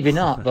 well, maybe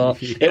not.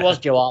 But It was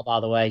Joe Hart, by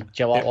the way.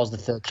 Joe Hart was the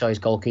third choice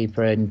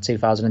goalkeeper in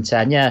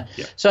 2010. Yeah.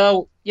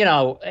 So,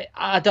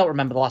 I don't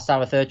remember the last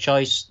time a third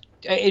choice.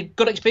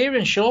 Good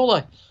experience,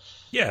 surely.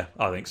 Yeah,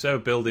 I think so.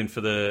 Building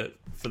for the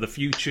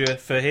future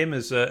for him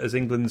as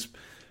England's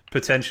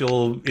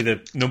potential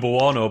either number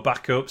one or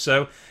backup.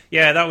 So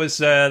yeah, that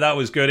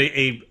was good.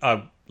 He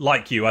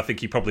like you, I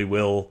think he probably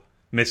will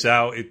miss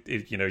out.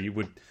 You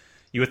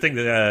would think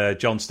that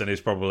Johnston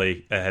is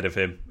probably ahead of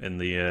him in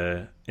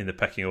the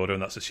pecking order,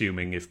 and that's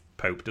assuming if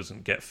Pope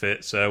doesn't get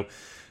fit. So,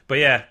 but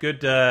yeah,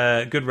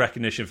 good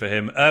recognition for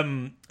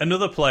him.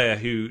 Another player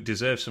who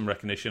deserves some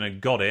recognition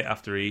and got it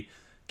after he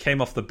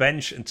came off the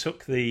bench and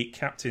took the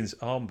captain's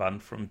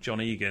armband from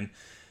John Egan.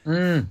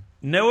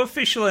 No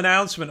official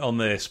announcement on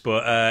this,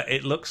 but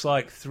it looks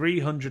like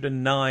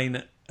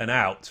 309 and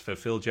out for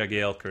Phil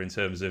Jagielka in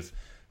terms of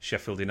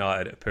Sheffield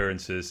United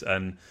appearances.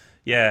 And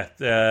yeah,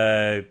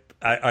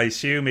 I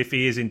assume if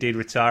he is indeed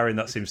retiring,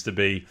 that seems to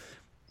be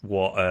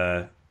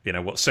what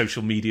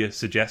social media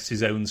suggests,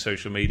 his own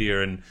social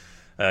media. And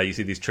you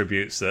see these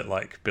tributes that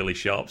like Billy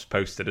Sharp's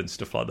posted and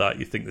stuff like that.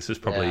 You think this is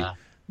probably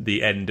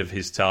the end of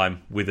his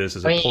time with us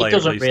as a player. It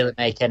doesn't really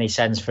make any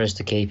sense for us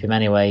to keep him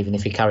anyway, even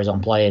if he carries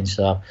on playing.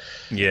 So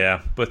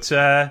yeah, but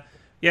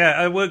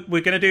we're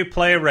going to do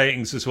player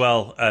ratings as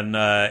well,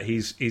 and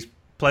he's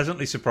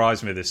pleasantly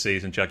surprised me this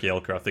season,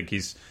 Jagielka. I think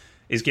he's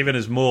given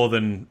us more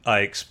than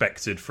I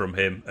expected from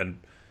him, and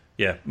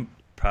yeah,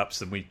 perhaps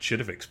than we should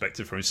have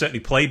expected from him. He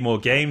certainly played more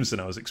games than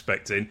I was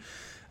expecting.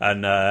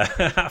 And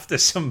after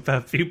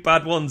a few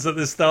bad ones at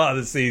the start of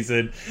the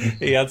season,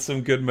 he had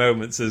some good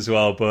moments as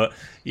well. But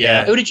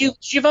yeah, who did you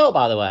vote,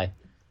 by the way?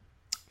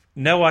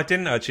 No, I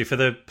didn't actually for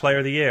the Player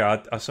of the Year.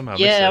 I somehow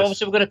missed this.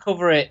 Obviously we're going to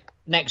cover it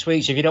next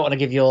week. So if you don't want to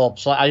give your,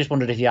 I just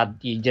wondered if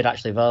you did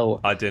actually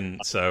vote. I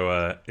didn't.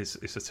 So it's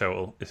a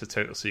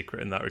total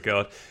secret in that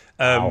regard.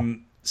 Wow.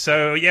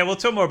 So yeah, we'll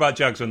talk more about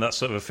Jags when that's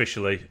sort of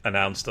officially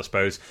announced, I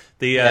suppose.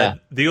 The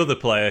other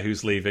player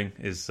who's leaving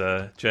is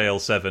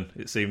JL7.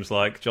 It seems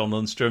like John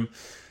Lundstrom.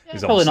 Yeah,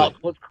 probably not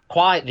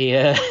quite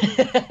the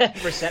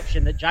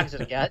reception that Jags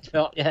would get,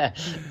 but yeah,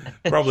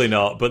 probably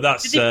not. But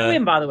that's. Did they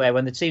win, by the way,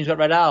 when the teams got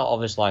read out?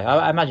 Obviously,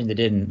 I imagine they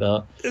didn't.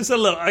 But it's a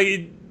little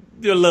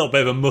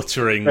bit of a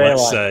muttering,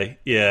 let's say.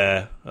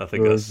 Yeah, I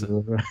think that's.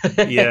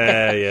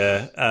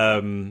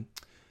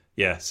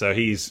 Yeah. So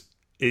he's.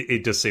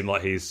 It does seem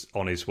like he's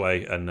on his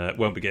way and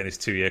won't be getting his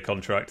 2-year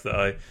contract that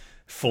I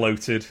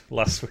floated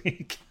last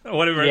week or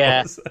whatever it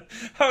was.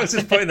 I was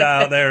just putting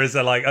that out there as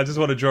I just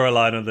want to draw a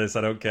line on this.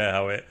 I don't care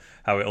how it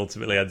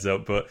ultimately ends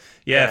up, but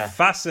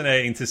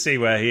fascinating to see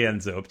where he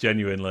ends up.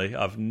 Genuinely,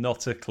 I've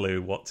not a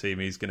clue what team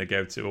he's going to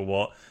go to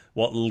or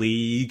what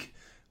league,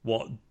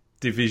 what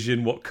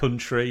division, what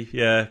country.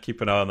 Yeah,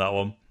 keep an eye on that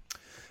one.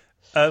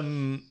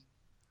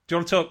 Do you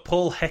want to talk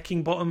Paul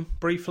Heckingbottom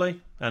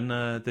briefly and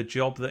the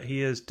job that he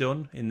has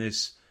done in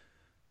this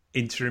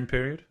interim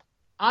period?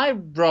 I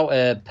wrote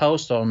a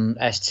post on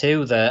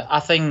S2 that I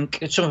think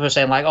some people are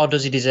saying, like,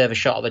 does he deserve a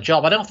shot at the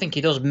job? I don't think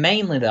he does,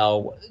 mainly,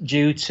 though,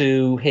 due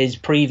to his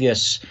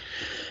previous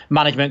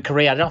management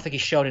career. I don't think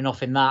he's shown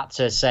enough in that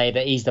to say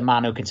that he's the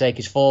man who can take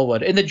us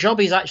forward. In the job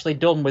he's actually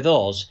done with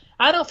us,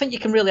 I don't think you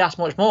can really ask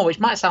much more, which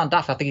might sound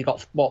daft. I think he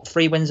got,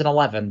 3 wins in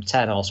 11,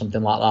 10 or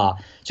something like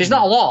that. So it's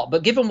not a lot,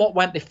 but given what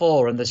went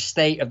before and the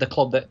state of the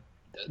club, that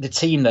the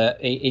team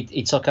that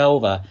he took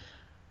over,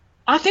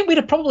 I think we'd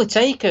have probably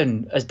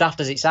taken, as daft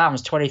as it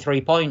sounds,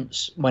 23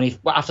 points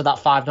after that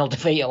 5-0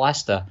 defeat at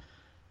Leicester.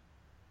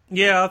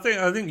 Yeah, I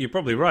think you're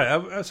probably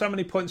right. So how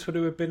many points would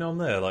have been on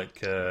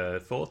there?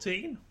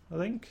 14, I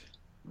think?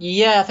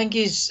 Yeah, I think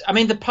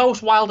the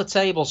post-Wilder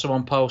table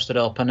someone posted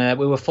up, and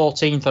we were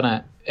 14th on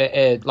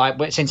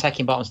it, since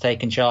Heckingbottom's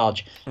taken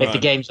charge. Right. If the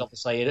game's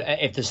obviously,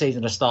 if the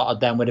season had started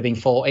then, we'd have been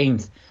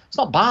 14th. It's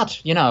not bad,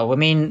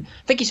 I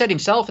think he said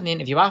himself in the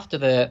interview after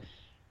that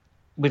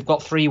we've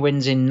got 3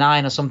 wins in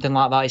 9 or something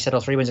like that. He said,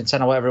 3 wins in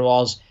 10 or whatever it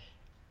was.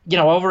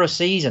 Over a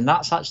season,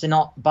 that's actually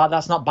not bad.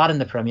 That's not bad in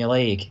the Premier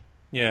League.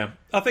 Yeah,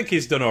 I think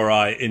he's done all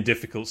right in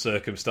difficult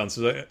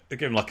circumstances. I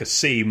give him like a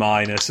C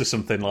minus or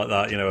something like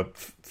that. A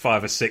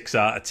 5 or 6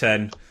 out of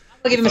 10.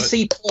 I'll give him a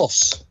C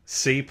plus.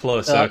 C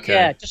plus, okay.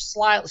 Yeah, just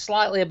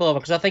slightly above,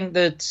 because I think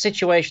the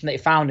situation that he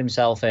found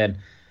himself in,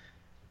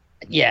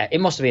 yeah,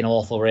 it must have been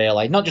awful,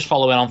 really. Not just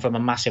following on from a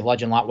massive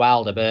legend like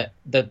Wilder, but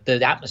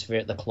the atmosphere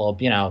at the club.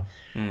 We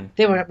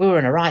were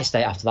in a right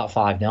state after that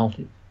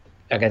 5-0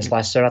 against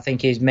Leicester. I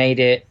think he's made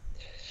it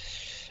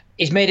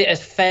a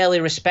fairly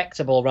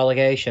respectable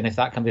relegation, if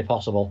that can be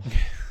possible.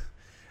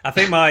 I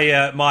think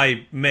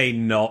my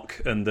main knock,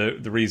 and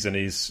the reason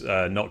he's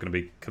not going to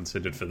be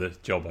considered for the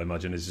job, I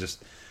imagine, is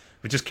just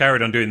we just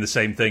carried on doing the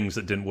same things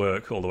that didn't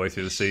work all the way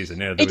through the season.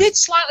 He did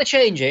slightly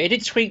change it. He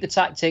did tweak the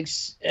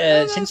tactics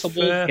since the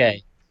Wolves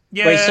game.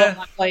 Yeah. Where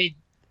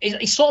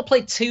he sort of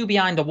played 2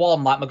 behind a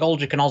 1, like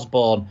McGoldrick and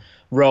Osborne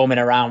roaming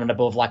around and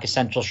above like a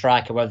central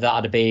striker, whether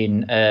that had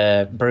been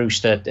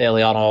Brewster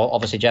early on or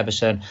obviously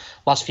Jefferson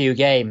last few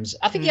games.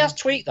 I think he has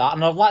tweaked that,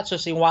 and I'd like to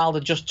see Wilder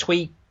just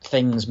tweak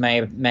things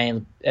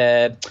maybe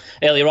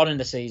earlier on in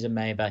the season,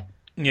 maybe.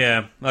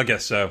 Yeah, I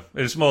guess so.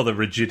 It was more the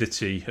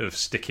rigidity of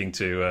sticking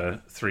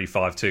to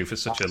 3-5-2 for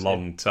such a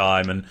long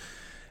time, and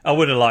I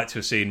would have liked to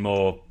have seen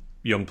more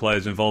young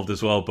players involved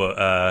as well,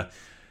 but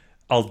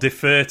I'll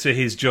defer to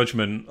his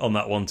judgment on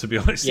that one, to be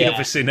honest. Yeah. He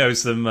obviously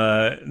knows them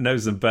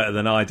better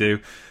than I do.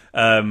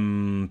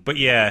 But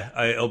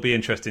yeah, it'll be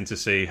interesting to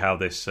see how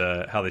this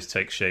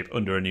takes shape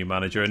under a new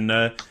manager.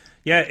 And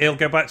yeah, he'll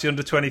go back to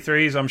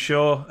under-23s, I'm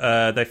sure.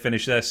 They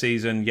finished their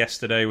season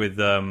yesterday with...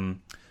 was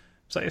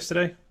that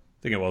yesterday?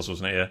 I think it was,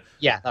 wasn't it?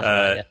 Yeah, that's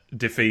right. Yeah.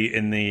 Defeat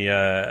in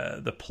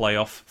the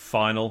playoff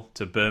final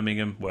to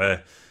Birmingham,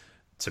 where,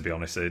 to be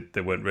honest,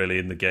 they weren't really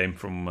in the game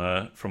from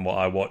what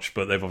I watched,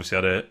 but they've obviously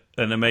had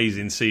an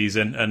amazing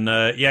season.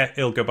 And yeah,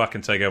 he'll go back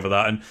and take over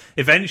that. And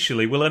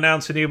eventually we'll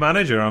announce a new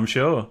manager, I'm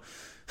sure.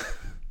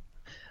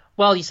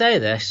 Well, you say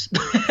this.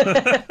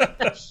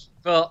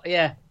 But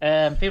yeah,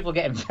 people are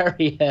getting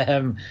very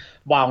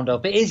wound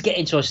up. It is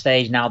getting to a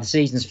stage now. The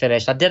season's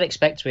finished. I did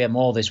expect to hear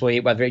more this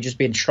week, whether it just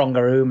been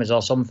stronger rumours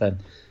or something.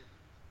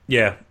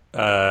 Yeah.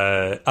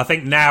 I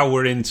think now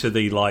we're into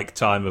the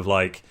time of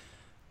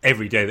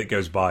every day that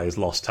goes by is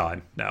lost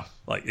time now.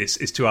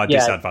 It's to our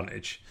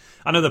disadvantage.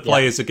 I know the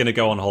players are going to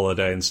go on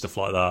holiday and stuff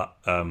like that,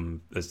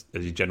 as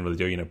you generally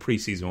do.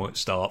 Pre-season won't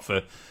start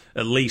for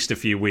at least a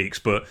few weeks,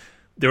 but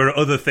there are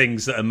other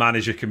things that a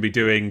manager can be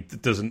doing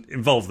that doesn't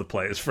involve the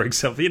players. For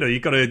example,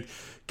 you've got to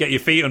get your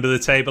feet under the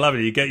table,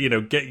 haven't you? Get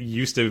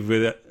used to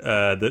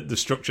the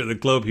structure of the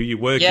club, who you're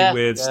working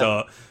with,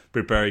 start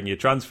preparing your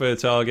transfer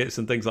targets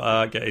and things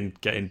like that.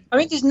 Getting. I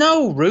mean, there's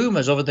no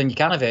rumours other than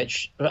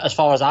Jokanovic, as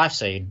far as I've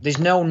seen. There's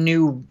no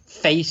new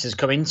faces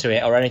come into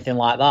it or anything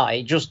like that.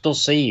 It just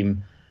does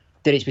seem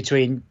that it's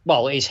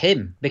it's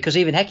him, because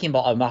even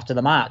Heckingbottom after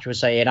the match was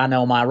saying, "I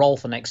know my role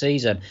for next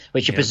season,"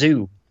 which you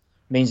presume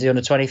means the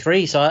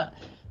under-23. So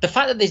the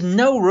fact that there's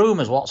no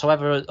rumours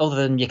whatsoever other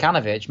than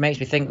Jokanovic makes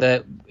me think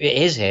that it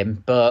is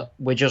him, but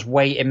we're just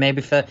waiting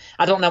maybe for...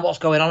 I don't know what's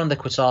going on in the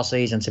Qatar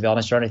season, to be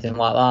honest, or anything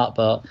like that,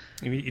 but...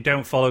 You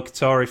don't follow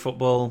Qatari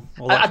football?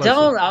 I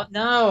don't.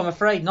 No, I'm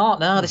afraid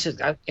not. No, this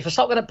is... If I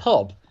stopped at a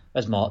pub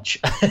as much,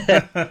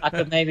 I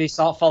could maybe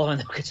start following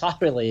the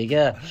Qatari league,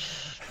 yeah.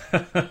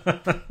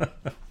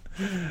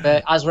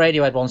 As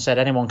Radiohead once said,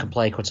 anyone can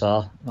play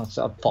Qatar.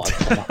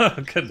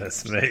 Oh,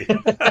 goodness me.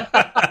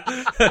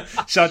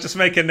 Shall I just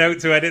make a note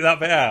to edit that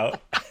bit out?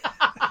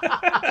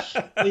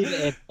 Leave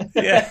it in.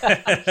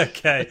 Yeah,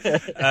 okay.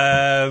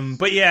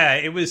 But yeah,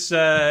 it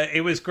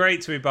was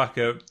great to be back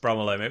at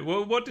Bramall Lane.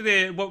 What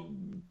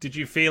did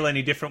you feel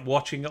any different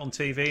watching it on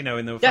TV,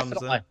 knowing there were fans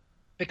there?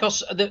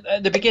 Because at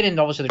the beginning,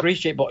 obviously, the Grease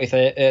Street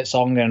Butty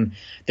song, and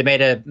they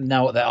made a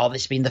note that,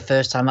 this has been the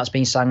first time that's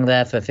been sang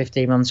there for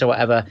 15 months or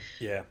whatever.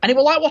 Yeah. And it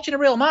was like watching a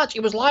real match.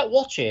 It was like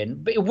watching,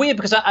 but weird,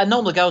 because I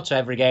normally go to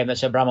every game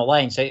that's at Bramall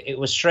Lane, so it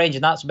was strange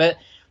in that. But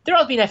there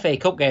have been FA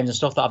Cup games and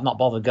stuff that I've not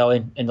bothered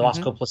going in the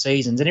last couple of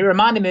seasons, and it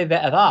reminded me a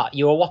bit of that.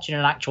 You were watching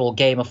an actual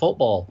game of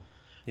football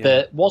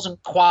that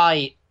wasn't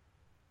quite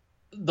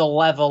the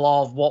level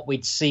of what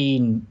we'd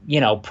seen,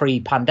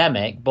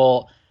 pre-pandemic,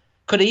 but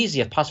could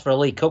easily have passed for a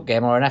League Cup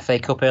game or an FA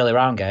Cup early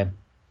round game.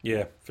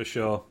 Yeah, for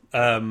sure.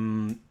 I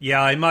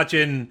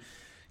imagine,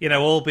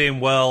 all being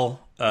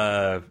well,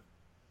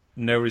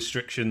 no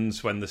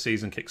restrictions when the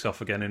season kicks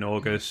off again in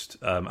August.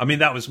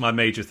 That was my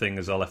major thing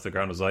as I left the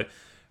ground. I was like,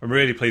 I'm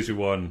really pleased we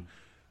won.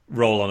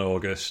 Roll on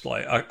August.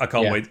 I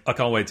can't wait. I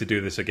can't wait to do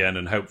this again,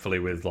 and hopefully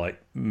with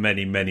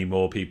many, many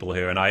more people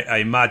here. And I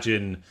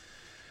imagine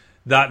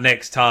that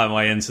next time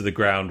I enter the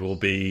ground will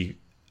be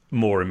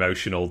more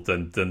emotional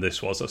than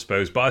this was, I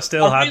suppose. But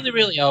I really,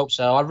 really hope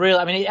so.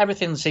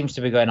 Everything seems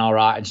to be going all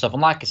right and stuff.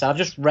 And like I said, I've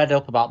just read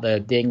up about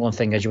the England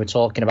thing as you were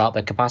talking about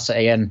the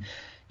capacity, and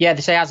they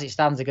say as it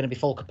stands, they're going to be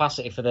full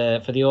capacity for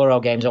the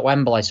Euro games at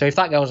Wembley. So if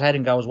that goes ahead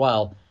and goes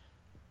well,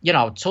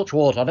 touch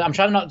wood. I'm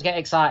trying not to get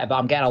excited, but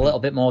I'm getting a little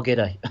bit more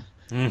giddy.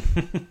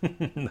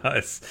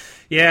 Nice.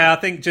 Yeah, I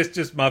think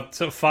just my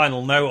sort of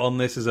final note on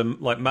this is a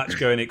match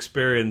going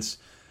experience.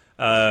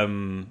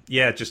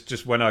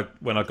 Just when I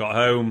got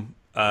home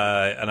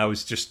and I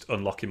was just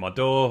unlocking my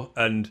door,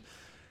 and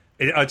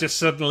I just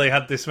suddenly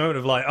had this moment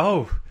of like,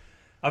 oh,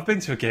 I've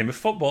been to a game of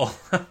football.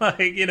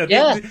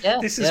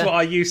 This is what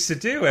I used to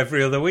do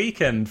every other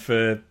weekend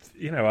for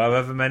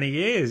however many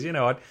years.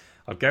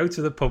 I'd go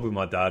to the pub with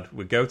my dad.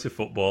 We'd go to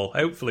football.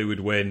 Hopefully, we'd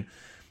win.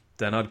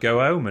 Then I'd go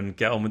home and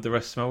get on with the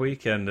rest of my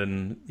weekend.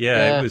 And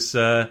it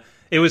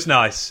was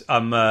nice.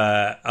 I'm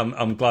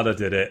glad I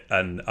did it,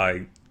 and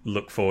I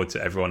look forward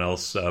to everyone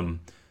else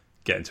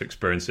getting to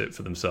experience it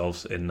for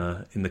themselves in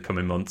the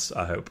coming months,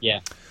 I hope. Yeah.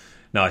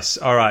 Nice.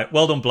 All right.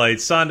 Well done,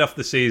 Blades. Signed off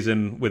the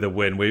season with a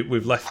win.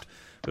 We've left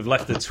the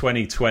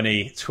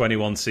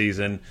 2020-21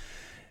 season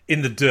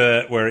in the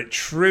dirt where it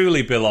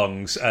truly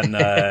belongs, and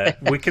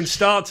we can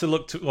start to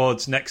look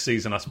towards next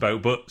season, I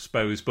suppose.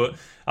 But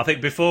I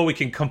think before we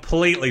can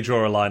completely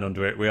draw a line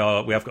under it, we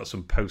have got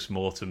some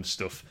post-mortem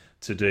stuff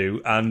to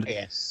do. And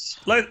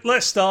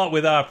let's start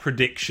with our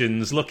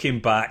predictions, looking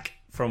back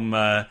from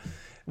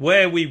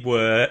where we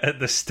were at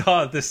the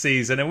start of the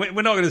season. And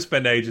we're not going to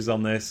spend ages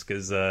on this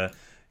because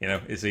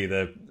it's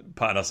either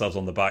patting ourselves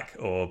on the back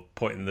or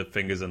pointing the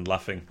fingers and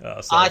laughing at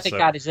ourselves. I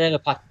think I deserve a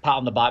pat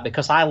on the back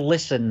because I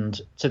listened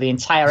to the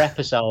entire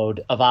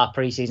episode of our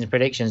pre-season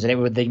predictions, and it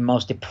was the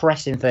most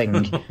depressing thing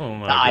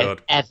that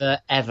I've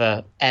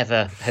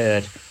ever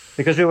heard.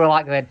 Because we were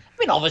like going,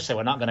 obviously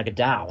we're not going to go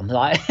down.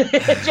 Like, do you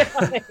know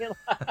what I mean?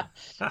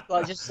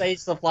 Like just say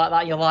stuff like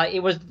that. You're like,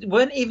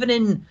 weren't even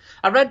in.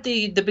 I read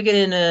the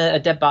beginning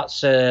of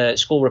Deadbat's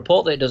school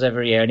report that it does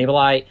every year,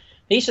 and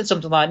he said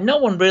something like, no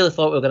one really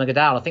thought we were going to go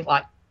down. I think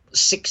like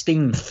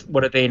 16th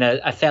would have been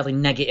a fairly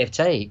negative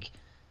take.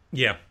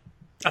 Yeah.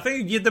 I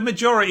think the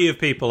majority of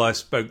people I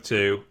spoke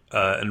to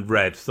and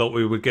read thought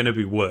we were going to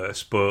be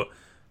worse, but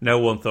no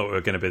one thought we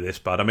were going to be this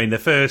bad. I mean, the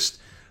first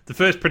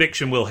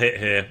prediction we'll hit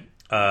here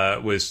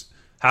was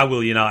how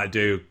will United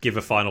do, give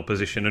a final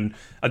position. And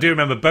I do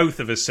remember both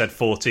of us said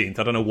 14th.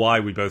 I don't know why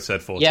we both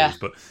said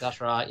 14th, but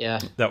that's right, yeah.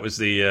 That was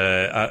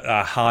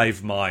our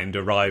hive mind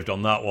arrived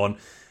on that one.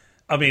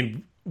 I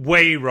mean,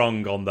 way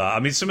wrong on that. I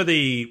mean, some of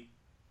the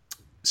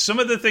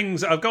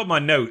things, I've got my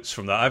notes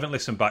from that. I haven't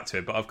listened back to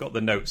it, but I've got the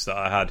notes that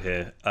I had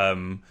here.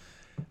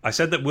 I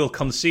said that we'll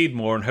concede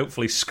more and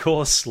hopefully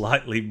score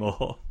slightly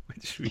more,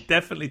 which we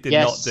definitely did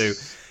not do.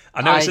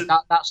 I know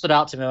that stood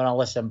out to me when I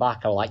listened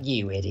back. I was like,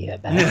 you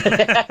idiot,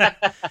 man.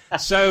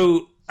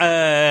 So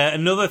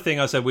another thing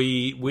I said,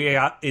 we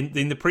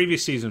in the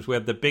previous seasons, we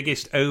had the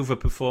biggest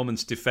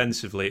overperformance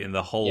defensively in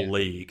the whole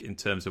league in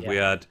terms of we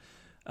had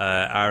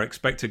our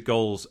expected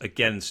goals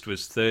against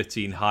was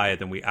 13 higher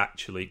than we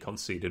actually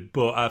conceded,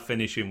 but our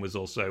finishing was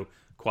also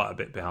quite a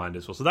bit behind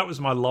as well. So that was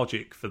my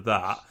logic for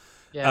that.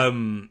 Yeah.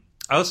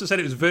 I also said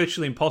it was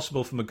virtually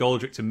impossible for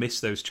McGoldrick to miss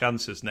those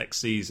chances next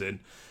season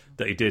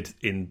that he did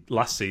in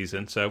last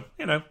season. So,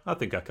 I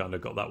think I kind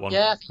of got that one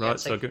right.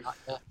 So good.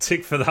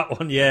 Tick for that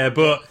one,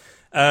 but...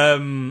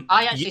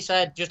 I actually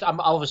said, I'm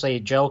obviously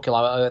joking,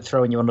 like,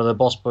 throwing you under the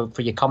bus for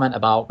your comment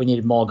about we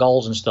needed more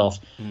goals and stuff.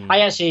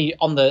 I actually,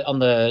 on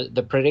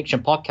the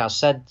prediction podcast,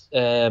 said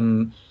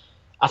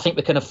I think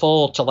we can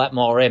afford to let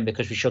more in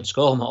because we should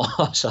score more.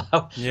 So,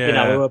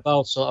 we were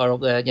both sort of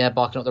up there,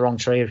 barking up the wrong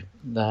tree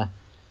there.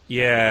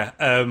 Yeah.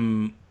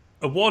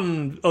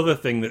 One other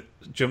thing that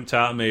jumped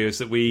out at me is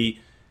that we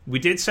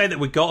did say that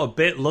we got a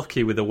bit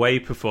lucky with away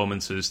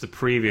performances the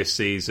previous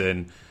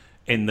season,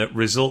 in that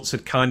results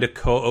had kind of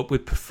caught up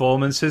with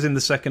performances in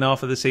the second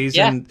half of the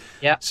season.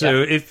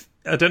 So if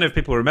I don't know if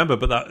people remember,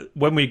 but that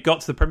when we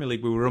got to the Premier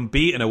League, we were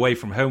unbeaten away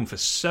from home for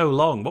so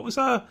long. What was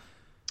our?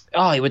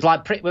 Oh, it was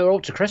like we were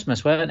up to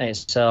Christmas, weren't it?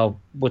 So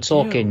we're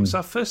talking. It was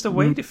our first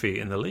away defeat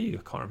in the league.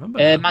 I can't remember.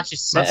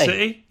 Manchester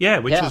City. Yeah,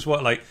 which was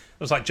what, like, it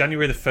was like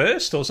January the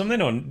 1st or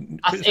something, or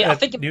I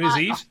think New Year's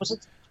Eve. Was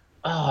it?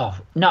 Oh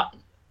no,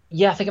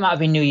 I think it might have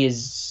been New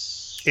Year's.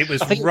 It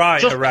was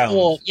right around.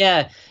 Before,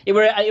 it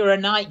were a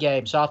night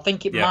game, so I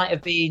think it might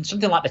have been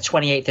something like the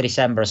 28th of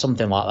December or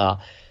something like that.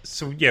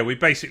 So we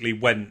basically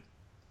went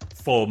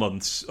 4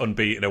 months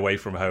unbeaten away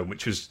from home,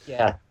 which was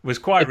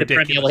quite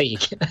ridiculous. The Premier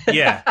League.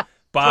 Yeah,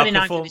 but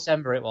 29th of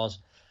December it was.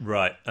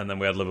 Right, and then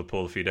we had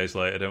Liverpool a few days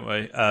later, don't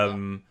we?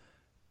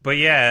 But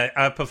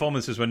our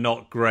performances were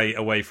not great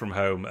away from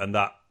home, and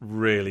that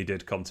really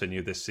did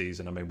continue this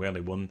season. I mean, we only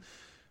won.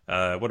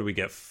 What did we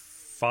get?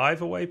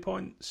 5 away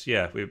points.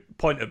 Yeah, we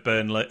point at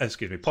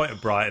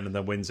Brighton, and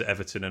then wins at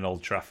Everton and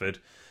Old Trafford.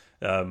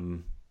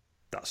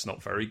 That's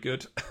not very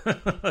good.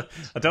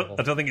 I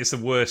don't think it's the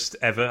worst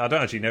ever. I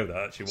don't actually know that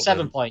actually.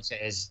 7 points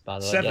it is, by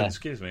the way. 7,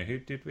 excuse me. Who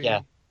did we?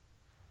 Yeah.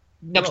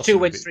 No, 2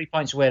 wins, 3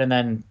 points win, and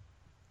then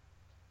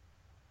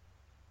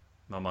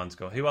my mind's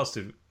gone. Who else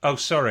did? Oh,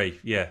 sorry.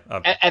 Yeah,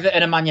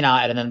 Everton and Man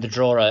United, and then the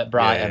draw at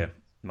Brighton. Yeah.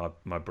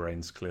 My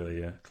brain's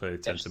clearly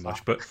tends to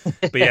mush, but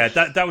yeah,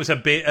 that was a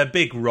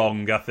big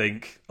wrong, I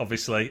think,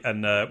 obviously,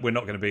 and we're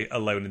not going to be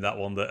alone in that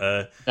one.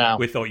 That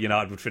we thought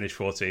United would finish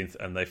 14th,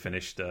 and they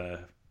finished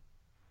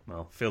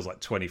feels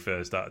like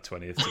 21st out of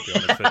 20th, to be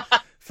honest,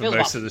 for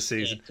most of the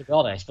season. To be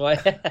honest,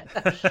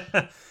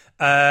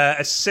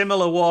 A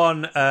similar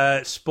one,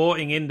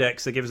 Sporting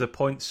Index, they give us a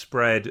point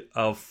spread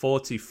of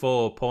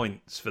 44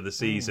 points for the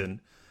season.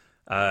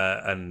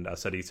 And I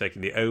said, are you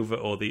taking the over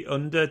or the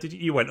under?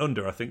 You went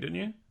under, I think, didn't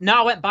you? No,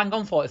 I went bang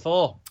on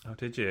 44. Oh,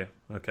 did you?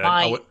 Okay.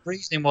 My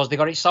reasoning was they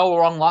got it so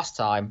wrong last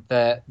time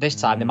that this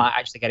time they might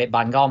actually get it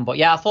bang on. But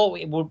yeah, I thought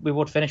we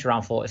would finish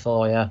around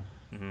 44, yeah.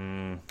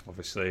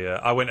 Obviously,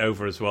 I went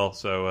over as well.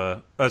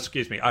 So,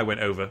 excuse me, I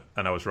went over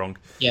and I was wrong.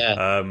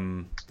 Yeah.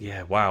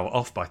 Wow,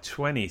 off by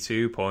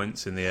 22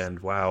 points in the end.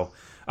 Wow.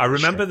 I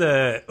remember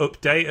the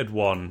updated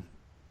one.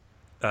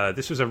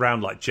 This was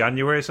around like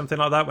January or something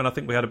like that, when I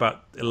think we had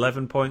about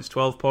 11 points,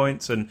 12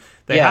 points, and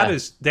they had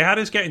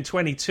us getting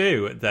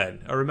 22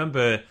 then. I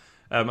remember.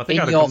 I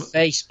think in your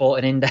face,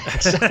 Sporting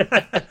Index.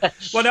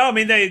 Well, no, I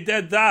mean they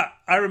did that.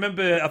 I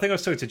remember. I think I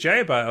was talking to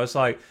Jay about it. I was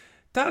like,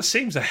 that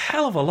seems a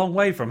hell of a long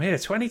way from here.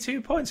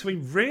 22 points. Are we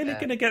really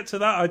going to get to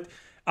that?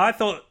 I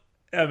thought.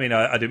 I mean,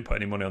 I didn't put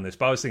any money on this,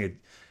 but I was thinking,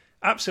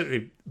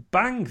 absolutely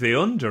bang the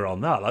under on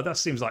that. Like that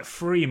seems like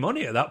free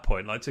money at that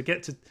point. Like to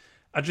get to.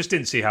 I just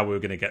didn't see how we were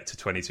going to get to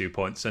 22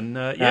 points. And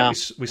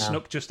we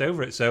snuck just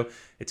over it. So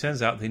it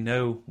turns out they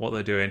know what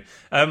they're doing.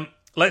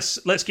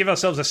 Let's give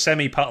ourselves a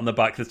semi-pat on the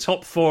back. The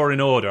top four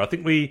in order. I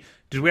think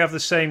did we have the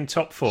same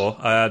top four?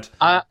 I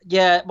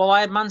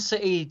had Man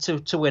City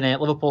to win it,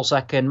 Liverpool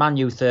second, Man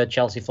U third,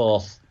 Chelsea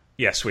fourth.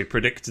 Yes, we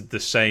predicted the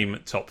same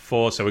top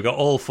four. So we got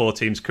all four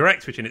teams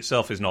correct, which in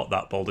itself is not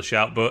that bold a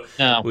shout. But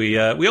we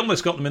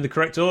almost got them in the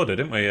correct order,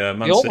 didn't we?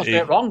 Man you almost got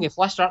it wrong if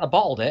Leicester hadn't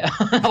bottled it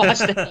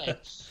last day.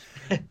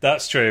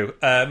 That's true.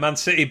 Man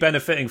City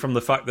benefiting from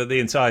the fact that the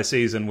entire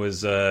season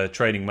was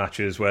training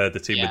matches where the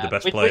team with the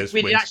best players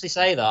we did actually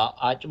say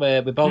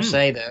that. We both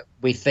say that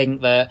we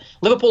think that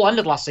Liverpool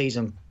ended last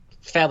season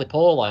fairly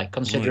poorly,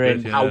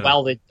 considering how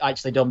well they'd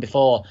actually done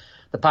before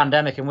the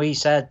pandemic. And we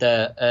said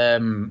that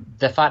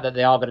the fact that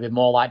they are going to be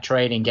more like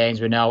training games,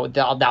 we know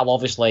that'll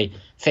obviously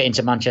fit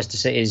into Manchester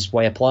City's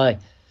way of play.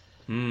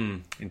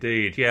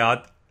 Indeed.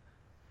 Yeah,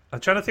 I'm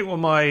trying to think what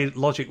my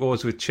logic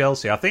was with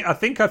Chelsea. I think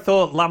I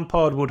thought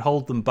Lampard would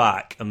hold them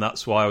back, and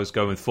that's why I was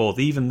going fourth,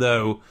 even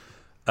though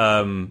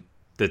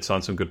they'd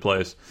signed some good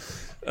players.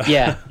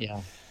 Yeah.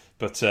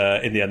 But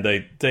in the end,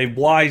 they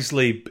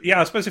wisely...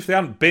 Yeah, I suppose if they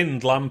hadn't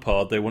binned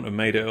Lampard, they wouldn't have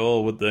made it at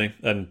all, would they?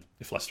 And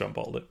if Leicester hadn't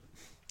bottled it.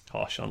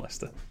 Harsh on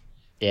Leicester.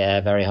 Yeah,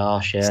 very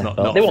harsh, yeah.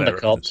 Not they won the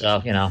cup, so,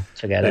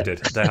 forget it. They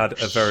did. They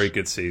had a very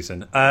good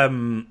season.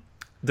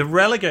 The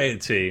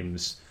relegated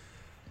teams...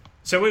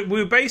 So we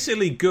were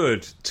basically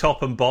good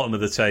top and bottom of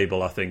the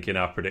table, I think, in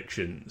our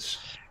predictions.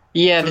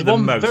 Yeah, there's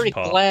one very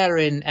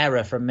glaring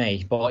error from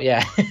me, but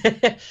yeah.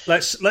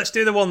 Let's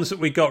do the ones that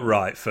we got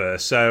right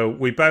first. So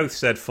we both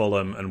said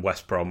Fulham and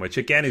West Brom, which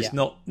again is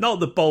not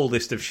the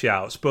boldest of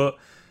shouts, but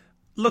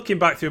looking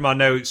back through my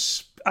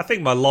notes, I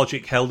think my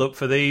logic held up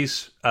for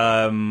these.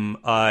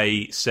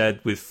 I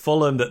said with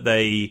Fulham that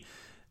they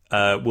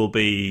will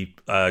be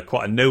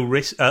quite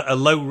a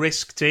low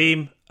risk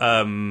team.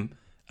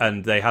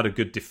 And they had a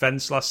good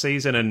defence last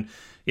season, and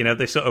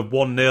they sort of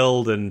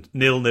 1-0'd and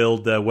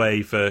 0-0'd their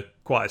way for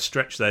quite a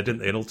stretch there,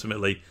 didn't they? And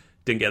ultimately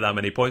didn't get that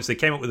many points. They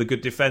came up with a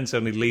good defence.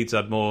 Only Leeds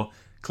had more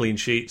clean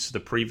sheets the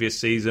previous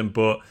season,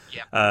 but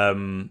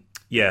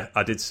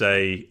I did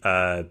say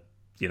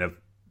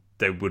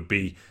they would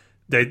be.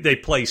 They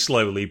play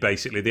slowly.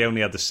 Basically, they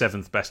only had the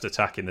 7th best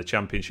attack in the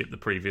Championship the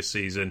previous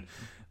season.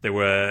 They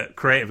were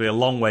creatively a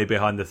long way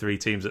behind the 3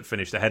 teams that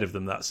finished ahead of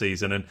them that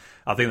season, and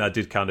I think that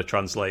did kind of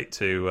translate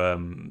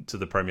to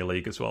the Premier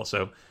League as well.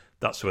 So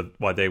that's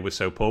why they were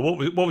so poor.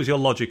 What was your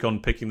logic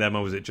on picking them,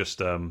 or was it just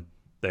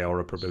they are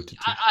a promoted team?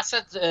 I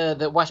said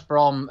that West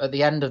Brom at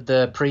the end of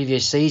the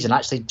previous season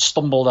actually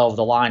stumbled over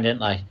the line,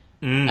 didn't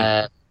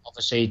they?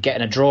 Obviously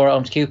getting a draw at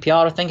home to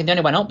QPR, I think, and they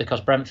only went up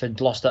because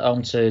Brentford lost at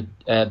home to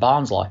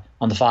Barnsley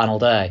on the final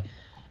day.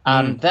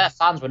 And their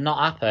fans were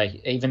not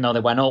happy, even though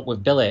they went up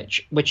with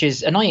Bilic, which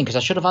is annoying because I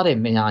should have had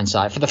him in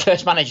hindsight for the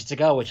first manager to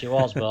go, which he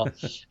was. But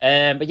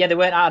yeah, they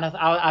weren't out. And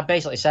I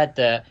basically said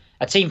that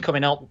a team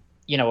coming up,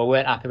 we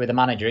weren't happy with the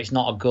manager. It's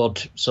not a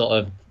good sort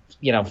of,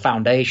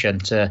 foundation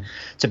to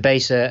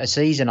base a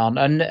season on.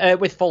 And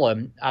with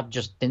Fulham, I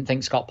just didn't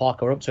think Scott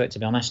Parker were up to it, to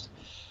be honest.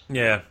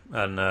 Yeah,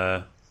 and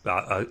I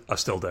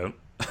still don't.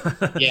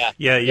 Yeah,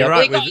 you're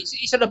right.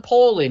 It's an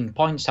appalling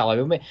points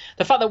tally.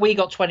 The fact that we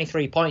got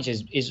 23 points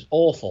is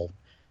awful.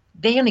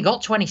 They only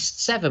got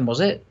 27,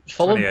 was it?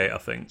 Fulham? 28, I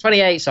think.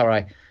 28,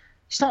 sorry.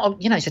 It's not,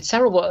 it's a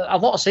terrible. A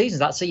lot of seasons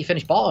that see you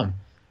finish bottom.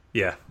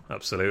 Yeah,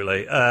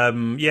 absolutely.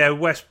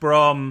 West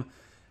Brom.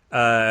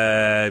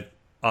 I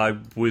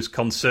was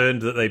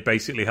concerned that they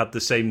basically had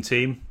the same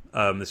team.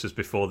 This was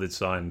before they'd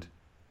signed.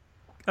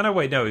 Oh, no,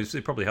 wait, no,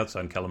 they probably had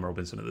signed Callum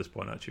Robinson at this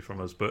point, actually,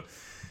 from us. But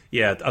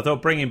yeah, I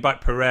thought bringing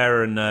back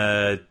Pereira and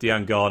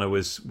Diangana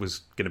was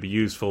going to be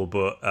useful,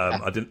 but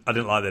I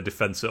didn't like their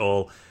defence at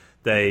all.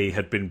 They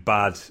had been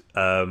bad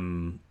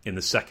in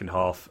the second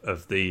half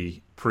of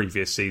the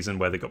previous season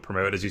where they got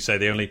promoted. As you say,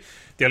 they only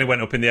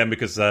went up in the end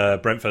because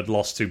Brentford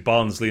lost to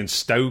Barnsley and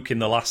Stoke in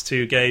the last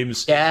 2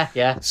 games.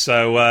 Yeah.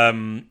 So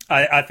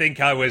I think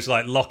I was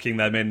like locking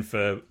them in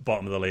for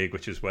bottom of the league,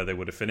 which is where they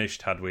would have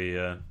finished had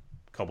we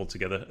cobbled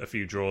together a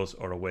few draws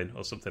or a win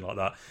or something like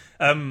that.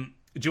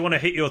 Do you want to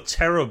hit your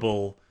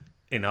terrible,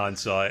 in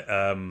hindsight,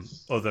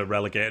 other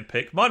relegated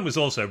pick? Mine was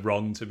also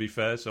wrong, to be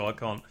fair, so I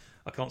can't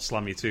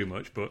slam you too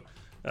much. But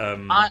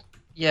I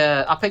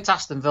picked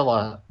Aston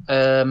Villa.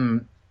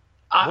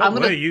 What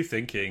were you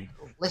thinking?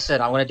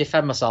 Listen, I'm going to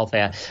defend myself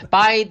here.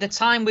 By the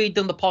time we'd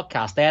done the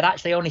podcast, they had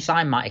actually only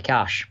signed Matty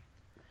Cash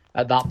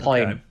at that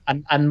point.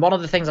 Okay. And one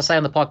of the things I say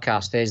on the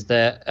podcast is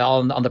that,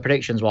 on the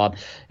predictions one,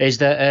 is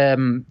that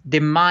they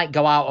might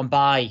go out and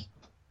buy,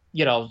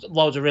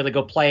 loads of really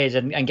good players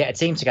and get a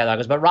team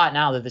together. But right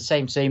now, they're the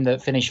same team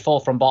that finished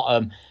 4th from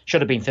bottom, should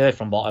have been 3rd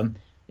from bottom,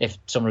 if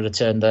someone had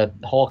turned the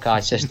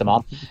Hawkeye system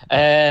on.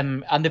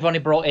 And they've only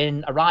brought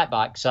in a right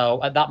back. So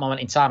at that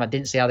moment in time, I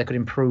didn't see how they could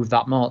improve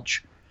that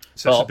much.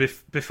 So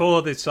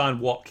before they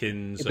signed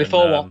Watkins.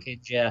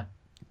 Watkins, yeah.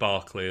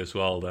 Barkley as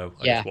well, though.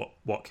 I guess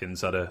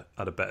Watkins had a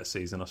better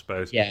season, I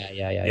suppose. Yeah.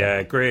 Yeah,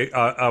 agree.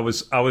 I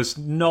was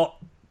not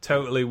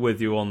totally with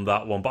you on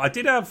that one, but I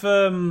did have.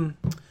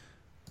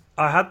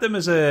 I had them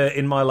as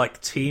in my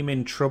like team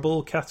in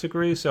trouble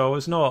category, so I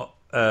was not.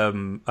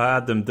 I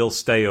had them. They'll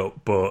stay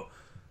up, but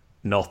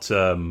not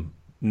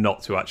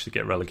to actually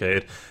get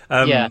relegated.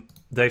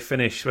 They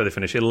finished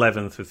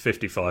 11th with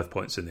 55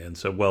 points in the end,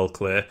 so well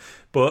clear.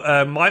 But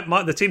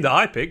the team that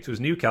I picked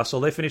was Newcastle.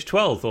 They finished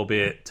 12th,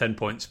 albeit 10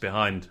 points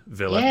behind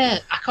Villa. Yeah,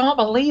 I can't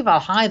believe how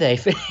high they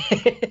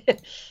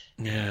finished.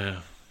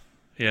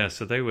 Yeah.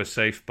 So they were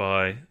safe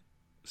by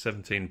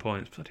 17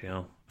 points. Bloody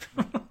hell!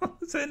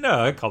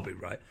 No, it can't be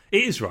right.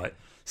 It is right.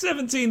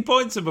 17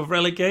 points above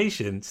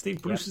relegation.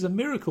 Steve Bruce is a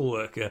miracle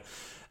worker.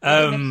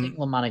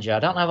 England manager. I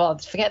don't know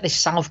about. Forget this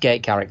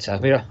Southgate character. I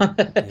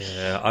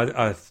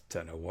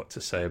don't know what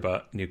to say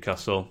about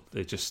Newcastle.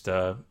 They just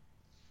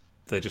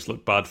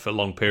look bad for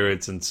long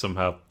periods and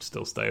somehow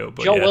still stay up.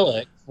 But Joe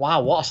Willock,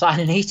 wow, what a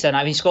signing he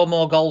turned! He scored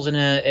more goals in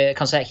a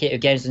consecutive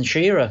games than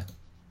Shearer.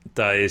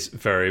 That is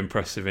very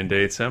impressive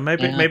indeed. So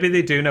maybe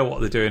they do know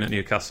what they're doing at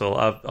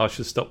Newcastle. I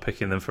should stop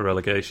picking them for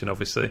relegation,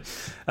 obviously.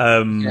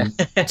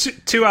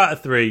 2 out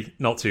of 3,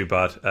 not too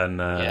bad.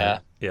 And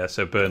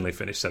so Burnley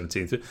finished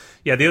 17th.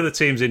 Yeah, the other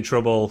teams in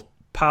trouble.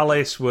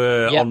 Palace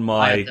were on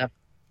my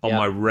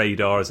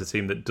radar as a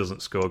team that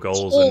doesn't score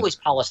goals. It's always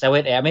Palace, though,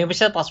 isn't it? I mean, we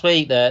said last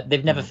week that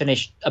they've never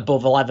finished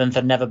above 11th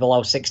and never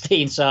below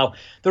 16, so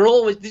they're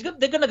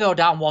going to go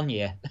down one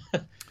year.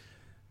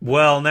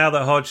 Well, now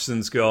that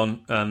Hodgson's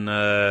gone,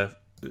 and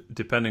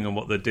depending on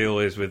what the deal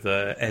is with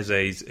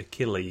Eze's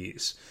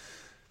Achilles,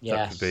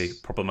 that could be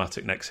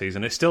problematic next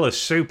season. It's still a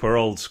super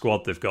old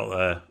squad they've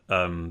got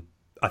there.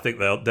 I think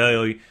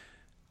they'll.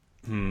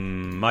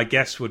 My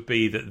guess would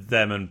be that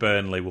them and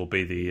Burnley will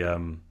be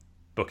the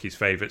bookies'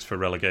 favourites for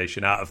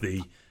relegation out of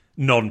the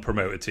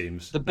non-promoted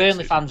teams. The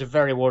Burnley fans are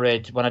very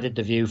worried when I did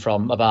the view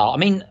about. I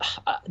mean,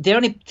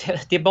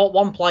 they bought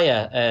one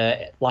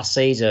player last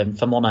season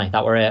for money.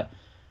 That were it.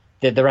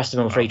 The rest of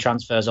them were free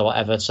transfers or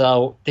whatever.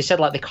 So they said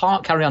they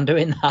can't carry on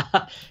doing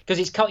that because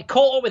it's caught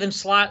up with them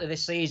slightly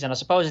this season. I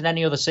suppose in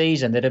any other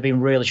season they'd have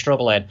been really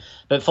struggling.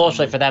 But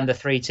fortunately for them, the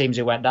 3 teams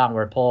who went down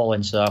were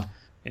appalling. So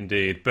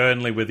indeed,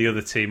 Burnley were the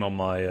other team on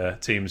my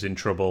teams in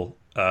trouble.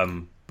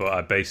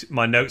 But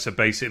my notes are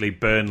basically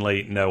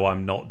Burnley. No,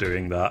 I'm not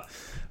doing that.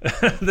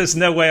 There's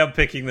no way I'm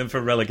picking them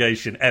for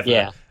relegation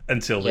ever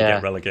until they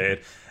get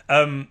relegated.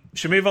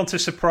 Should we move on to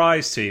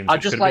surprise teams? I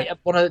just want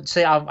to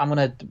say I'm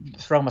going to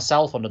throw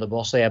myself under the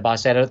bus here by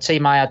saying a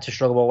team I had to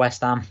struggle with,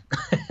 West Ham.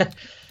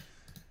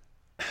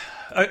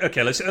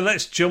 Okay,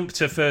 let's jump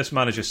to first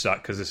manager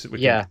sack because we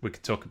can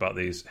talk about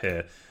these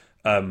here.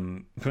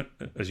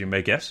 As you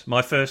may guess,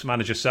 my first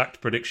manager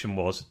sacked prediction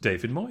was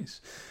David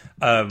Moyes.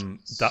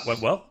 That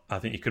went well. I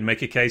think you could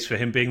make a case for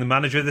him being the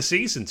manager of the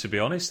season. To be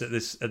honest, at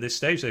this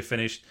stage, they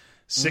finished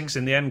 6th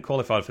in the end,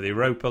 qualified for the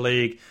Europa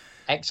League.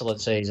 Excellent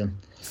season.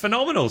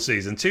 Phenomenal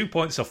season. 2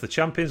 points off the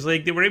Champions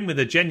League. They were in with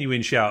a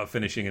genuine shout of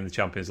finishing in the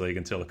Champions League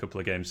until a couple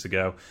of games to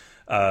go.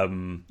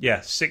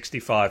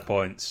 65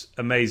 points.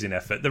 Amazing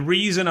effort. The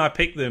reason I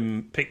picked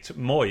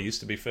Moyes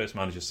to be first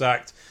manager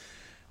sacked,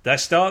 their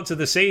start to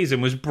the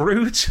season was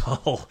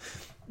brutal.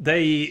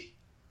 Their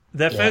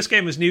first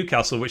game was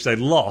Newcastle, which they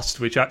lost,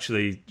 which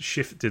actually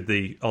shifted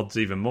the odds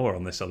even more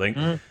on this, I think.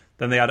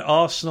 Then they had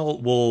Arsenal,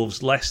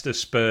 Wolves, Leicester,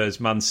 Spurs,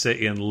 Man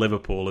City and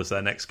Liverpool as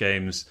their next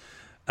games.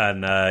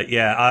 And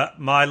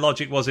my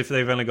logic was if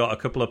they've only got a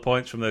couple of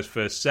points from those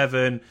first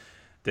 7,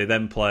 they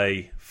then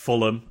play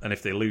Fulham, and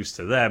if they lose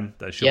to them,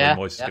 then surely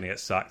Moyes is going to get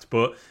sacked.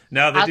 But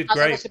no, they did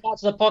great. I listened back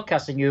to the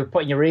podcast and you were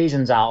putting your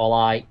reasons out,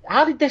 like,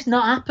 how did this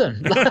not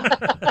happen?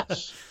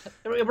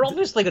 We're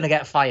obviously going to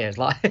get fired.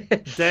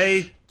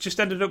 They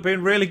just ended up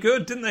being really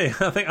good, didn't they?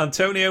 I think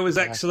Antonio was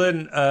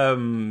excellent.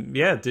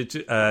 Souček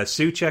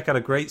had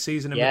a great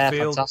season in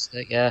midfield.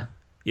 Fantastic,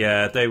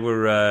 Yeah, they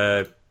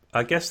were...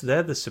 I guess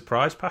they're the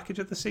surprise package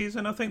of the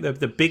season. I think they're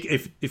the big.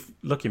 If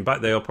looking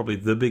back, they are probably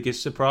the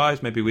biggest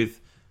surprise. Maybe with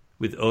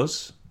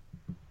us.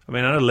 I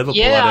mean, I know Liverpool.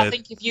 Yeah, I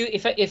think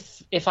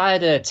if I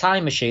had a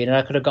time machine and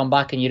I could have gone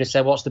back and you'd have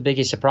said, "What's the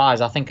biggest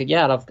surprise?" I think, I'd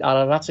have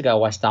had to go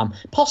West Ham,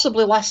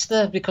 possibly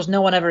Leicester, because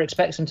no one ever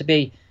expects them to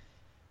be.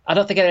 I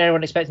don't think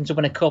anyone expects them to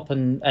win a cup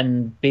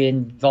and be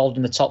involved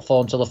in the top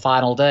four until the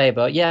final day.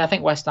 But yeah, I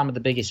think West Ham are the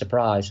biggest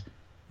surprise.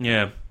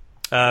 Yeah.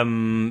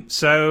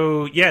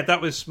 So yeah,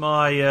 that was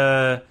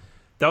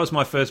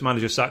my first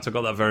manager sacked. I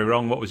got that very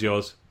wrong. What was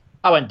yours?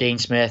 I went Dean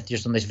Smith,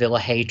 just on this Villa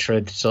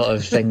hatred sort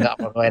of thing that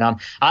was going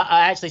on.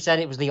 I actually said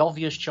it was the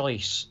obvious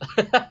choice.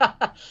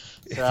 I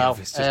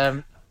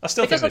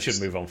still think they should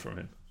move on from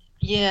him.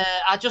 Yeah,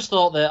 I just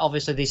thought that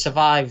obviously they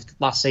survived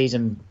last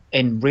season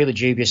in really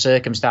dubious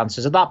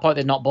circumstances. At that point,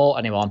 they'd not bought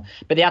anyone,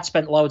 but they had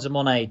spent loads of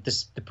money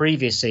the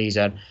previous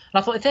season. And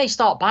I thought if they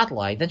start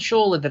badly, then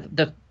surely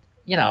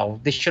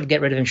they should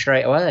get rid of him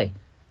straight away.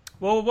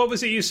 Well, what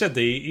was it you said?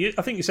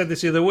 I think you said this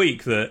the other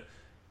week that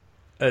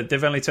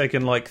they've only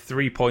taken like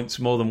 3 points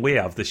more than we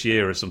have this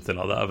year or something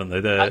like that, haven't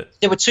they?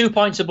 They were 2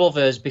 points above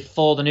us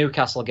before the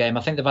Newcastle game.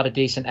 I think they've had a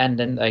decent end,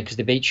 didn't they? Because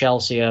they beat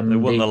Chelsea. They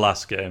won the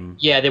last game.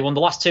 Yeah, they won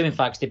the last two, in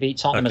fact. They beat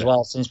Tottenham as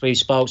well since we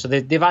spoke. So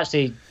they've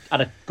actually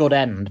had a good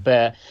end.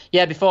 But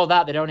yeah, before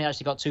that, they'd only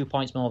actually got 2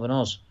 points more than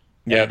us.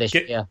 Yeah,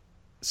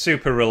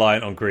 super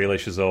reliant on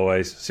Grealish as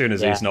always. As soon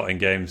as he's not in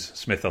games,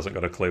 Smith hasn't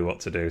got a clue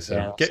what to do.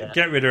 So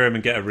get rid of him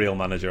and get a real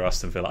manager,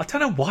 Aston Villa. I don't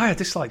know why I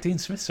dislike Dean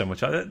Smith so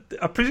much. I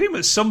presume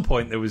at some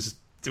point there was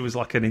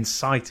like an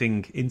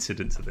inciting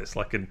incident to this,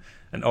 like an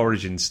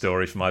origin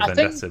story for my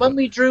vendetta. I think when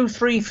we drew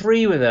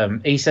 3-3 with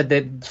them, he said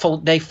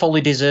they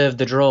fully deserved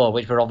the draw,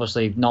 which were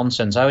obviously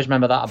nonsense. I always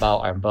remember that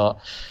about him. But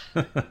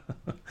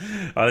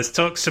let's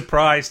talk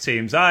surprise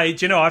teams. I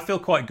feel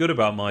quite good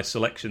about my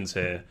selections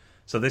here.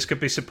 So this could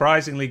be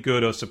surprisingly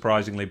good or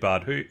surprisingly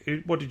bad.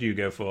 What did you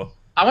go for?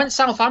 I went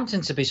Southampton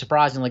to be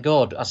surprisingly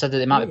good. I said that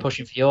they might be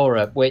pushing for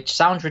Europe, which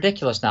sounds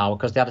ridiculous now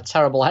because they had a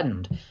terrible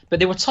end. But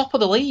they were top of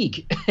the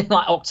league in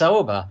like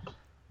October.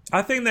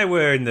 I think they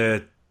were in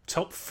the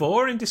top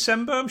 4 in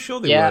December. I'm sure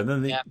they were. And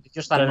then they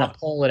just had an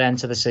appalling end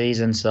to the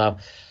season. So,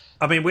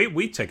 I mean,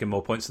 we've taken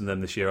more points than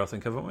them this year, I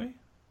think, haven't we?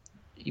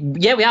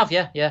 Yeah, we have.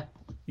 Yeah.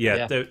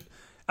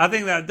 I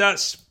think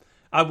that's.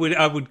 I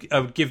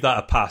would give that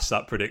a pass,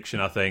 that prediction,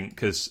 I think,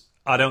 because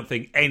I don't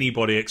think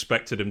anybody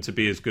expected them to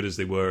be as good as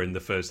they were in the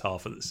first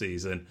half of the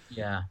season.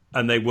 Yeah.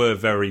 And they were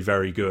very,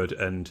 very good.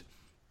 And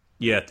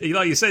yeah,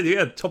 like you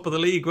said, top of the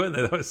league, weren't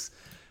they? That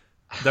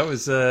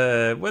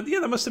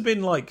must have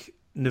been like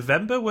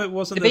November, where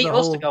wasn't they there beat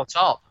us to go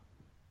top.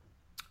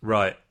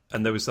 Right.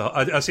 And there was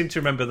I seem to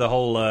remember the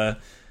whole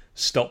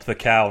stop the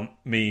count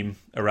meme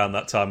around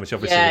that time, which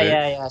obviously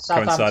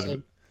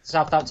coincided.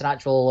 Southampton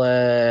actual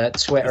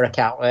Twitter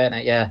account, weren't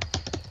it? Yeah.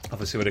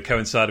 Obviously would have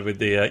coincided with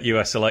the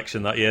US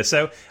election that year.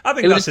 So I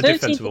think that's a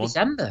defensive one.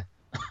 December.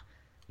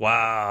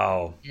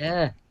 Wow.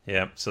 Yeah.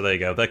 Yeah. So there you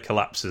go. Their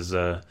collapse has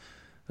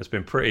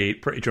been pretty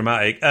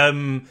dramatic.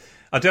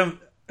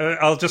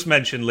 I'll just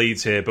mention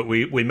Leeds here, but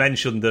we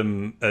mentioned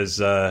them as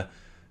the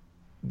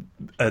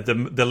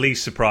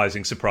least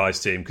surprising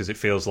surprise team because it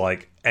feels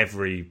like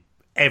every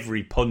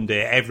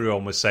pundit,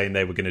 everyone was saying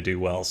they were going to do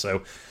well.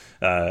 So.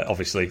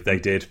 Obviously they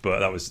did, but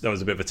that was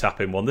a bit of a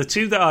tap-in one. The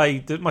two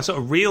my sort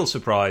of real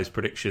surprise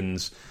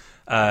predictions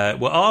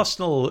were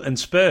Arsenal and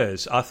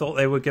Spurs. I thought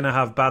they were going to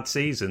have bad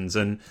seasons,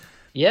 and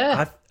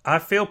I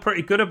feel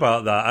pretty good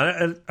about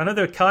that. I know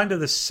they're kind of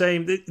the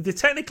same. They're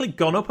technically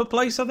gone up a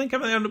place, I think.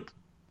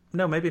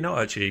 No, maybe not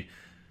actually.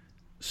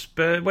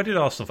 Spurs. Where did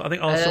Arsenal? I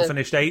think Arsenal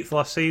finished 8th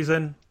last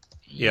season.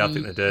 Yeah, I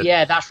think they did.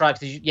 Yeah, that's right.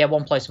 Yeah,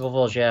 one place above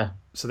us. Yeah.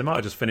 So they might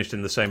have just finished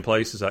in the same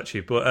places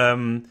actually, but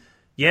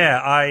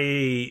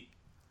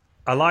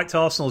I liked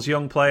Arsenal's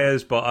young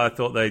players, but I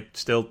thought they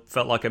still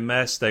felt like a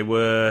mess. They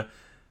were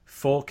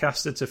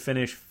forecasted to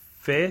finish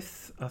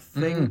 5th, I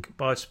think,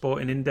 by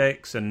Sporting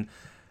Index, and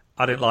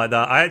I didn't like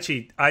that. I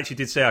actually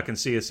did say I can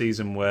see a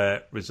season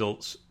where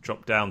results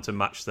drop down to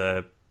match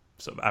their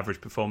sort of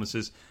average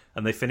performances,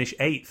 and they finish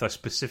 8th. I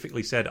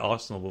specifically said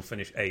Arsenal will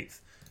finish 8th,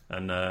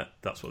 and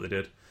that's what they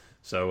did.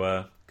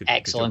 So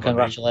excellent,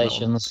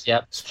 congratulations.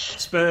 Yep.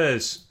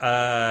 Spurs,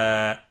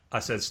 I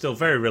said still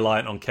very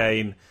reliant on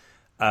Kane.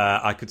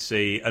 I could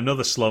see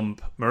another slump,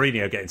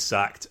 Mourinho getting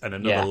sacked, and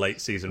another late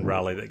season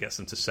rally that gets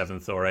them to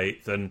 7th or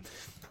 8th. And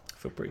I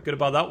feel pretty good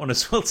about that one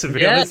as well, to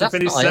be honest. They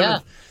finished 7th. Yeah.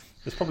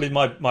 It's probably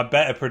my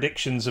better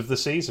predictions of the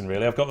season,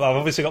 really. I've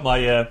obviously got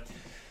my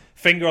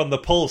finger on the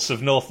pulse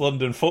of North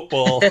London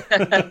football.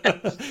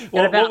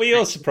 What were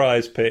your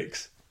surprise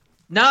picks?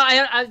 No,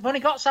 I've only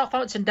got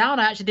Southampton down.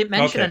 I actually didn't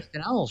mention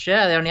anything else.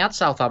 Yeah, they only had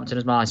Southampton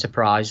as my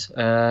surprise.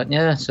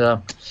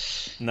 So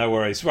no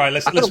worries. Right,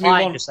 let's move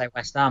on. To say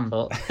West Ham,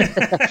 but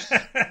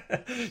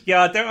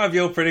yeah, I don't have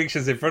your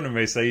predictions in front of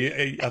me, so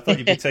I thought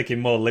you'd be taking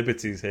more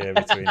liberties here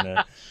between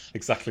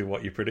exactly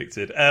what you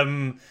predicted.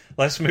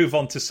 Let's move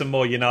on to some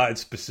more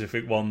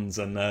United-specific ones,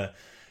 and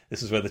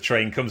this is where the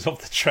train comes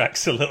off the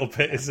tracks a little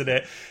bit, isn't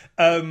it?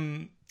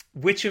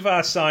 which of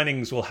our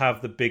signings will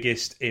have the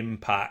biggest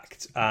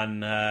impact?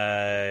 And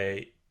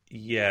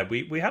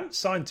we haven't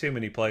signed too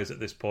many players at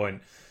this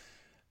point.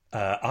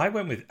 I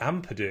went with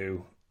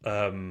Ampadu.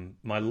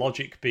 My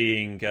logic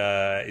being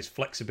his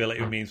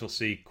flexibility means we'll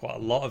see quite a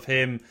lot of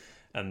him,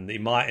 and he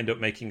might end up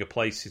making a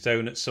place his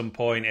own at some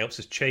point. It helps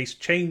us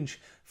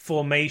change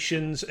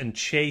formations and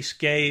chase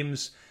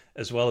games,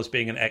 as well as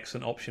being an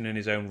excellent option in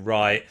his own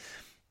right.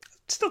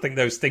 Still think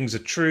those things are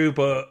true,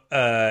 but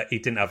he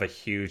didn't have a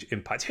huge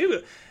impact.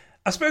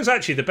 I suppose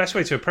actually the best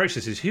way to approach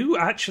this is who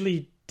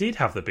actually did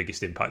have the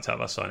biggest impact out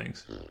of our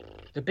signings.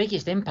 The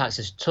biggest impact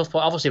is tough, but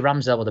obviously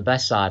Ramsdale were the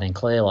best signing,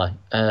 clearly.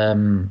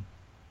 The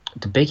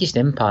biggest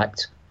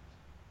impact,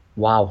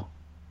 wow.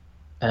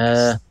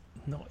 It's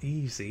not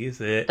easy, is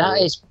it?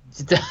 That is,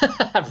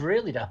 I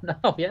really don't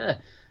know, yeah.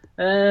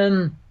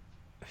 You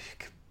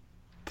could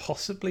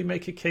possibly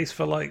make a case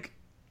for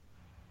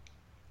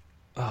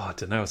I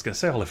don't know. I was going to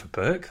say Oliver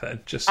Burke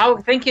then. I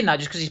was thinking that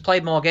just because he's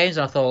played more games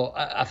than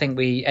I think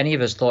any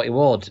of us thought he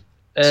would.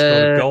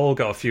 Scored a goal,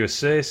 got a few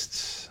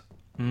assists.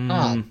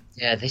 Oh,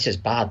 yeah, this is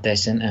bad,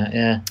 this, isn't it?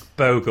 Yeah.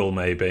 Bogle,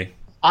 maybe.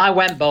 I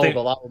went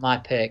Bogle. That was my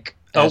pick.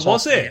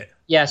 Was it?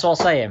 Yeah, so I'll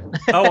say him.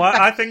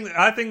 I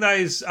think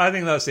that's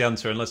the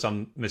answer, unless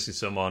I'm missing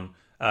someone.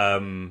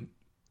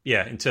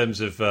 In terms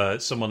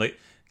of someone that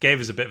gave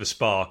us a bit of a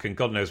spark, and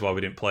God knows why we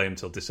didn't play him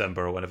till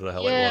December or whenever the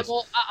hell it was. Yeah,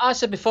 well, I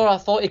said before I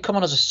thought he'd come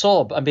on as a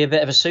sub and be a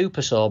bit of a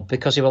super sub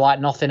because he was like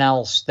nothing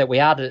else that we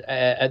had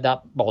at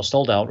that. Well,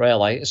 still don't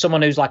really.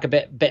 Someone who's like a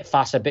bit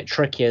faster, a bit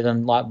trickier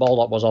than like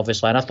Baldock was,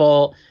 obviously. And I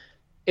thought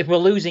if we're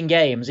losing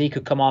games, he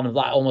could come on and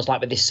almost like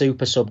with this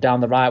super sub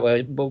down the right,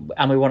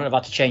 and we wouldn't have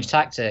had to change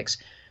tactics.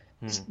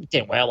 It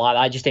didn't work like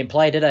that. He just didn't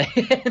play, did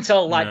he?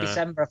 Until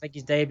December, I think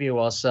his debut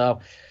was.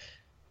 So,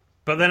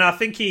 but then I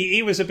think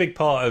he was a big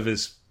part of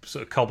his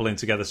sort of cobbling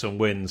together some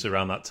wins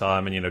around that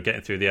time, and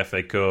getting through the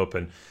FA Cup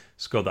and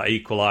scored that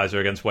equaliser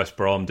against West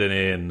Brom, didn't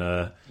he? And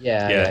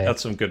had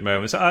some good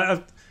moments.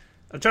 I'm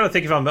trying to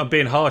think if I'm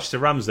being harsh to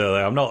Ramsdale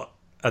there. I'm not.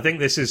 I think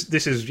this is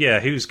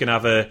who's going to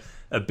have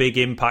a big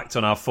impact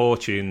on our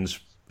fortunes.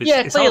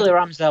 It's clearly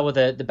Ramsdale were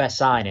the best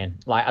signing,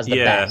 as the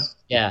best.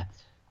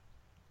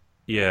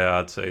 Yeah,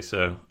 I'd say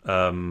so.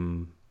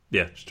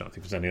 Just trying to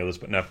think if there's any others,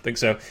 but no, I think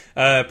so.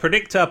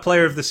 Predict our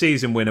player of the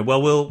season winner.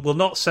 Well, we'll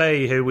not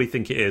say who we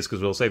think it is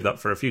because we'll save that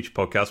for a future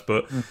podcast,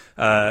 but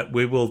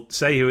we will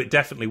say who it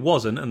definitely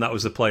wasn't, and that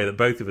was the player that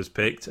both of us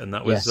picked, and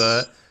that was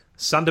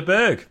Sander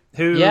Berge,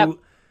 who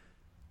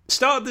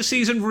started the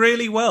season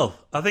really well.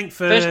 I think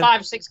for first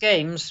 5-6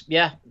 games,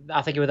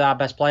 I think he was our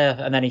best player,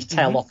 and then he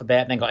tailed off a bit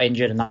and then got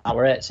injured, and that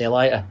were it. See you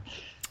later.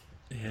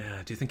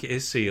 Yeah, do you think it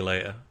is see you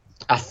later?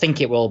 I think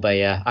it will be,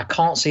 yeah. I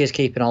can't see us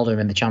keeping hold of him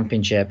in the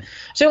Championship.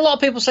 So a lot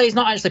of people say he's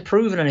not actually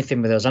proven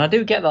anything with us, and I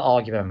do get that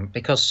argument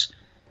because,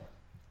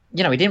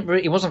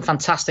 he wasn't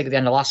fantastic at the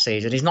end of last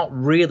season. He's not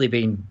really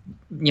been,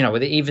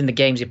 with even the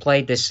games he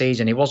played this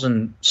season, he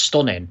wasn't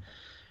stunning.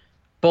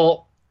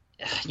 But,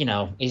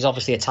 he's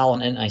obviously a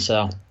talent, isn't he?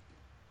 So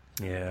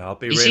yeah, I'll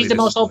be. He seems the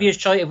most obvious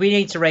choice. If we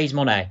need to raise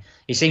money,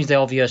 he seems the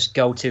obvious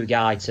go-to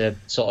guy to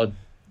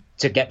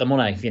get the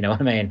money. If you know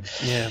what I mean?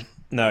 Yeah.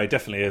 No, he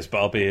definitely is, but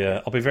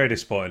I'll be very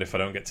disappointed if I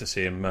don't get to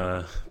see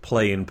him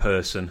play in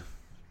person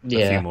a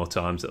few more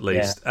times at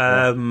least.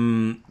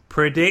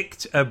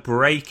 Predict a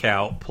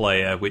breakout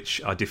player,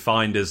 which I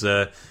defined as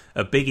a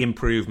big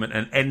improvement,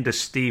 an Ender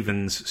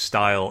Stevens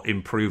style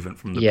improvement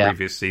from the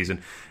previous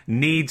season.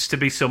 Needs to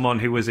be someone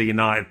who was a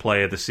United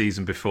player the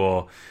season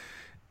before.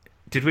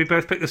 Did we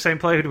both pick the same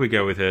player? Who did we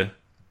go with here?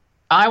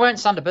 I went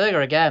Sander Berge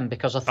again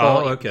because I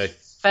thought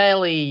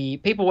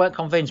people weren't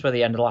convinced by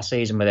the end of last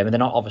season with him, and they're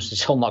not obviously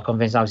still not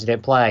convinced now because he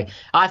didn't play.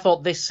 I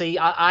thought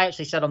I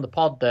actually said on the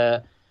pod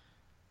that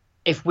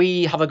if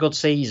we have a good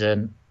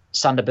season,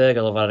 Sander Berge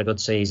will have had a good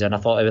season. I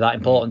thought it was that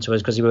important to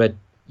us because he would,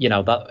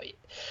 that.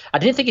 I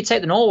didn't think he'd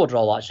take the Norwood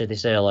role actually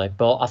this early,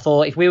 but I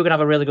thought if we were going to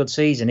have a really good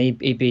season,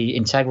 he'd be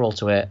integral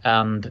to it,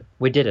 and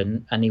we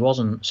didn't, and he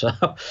wasn't. So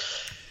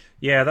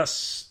yeah,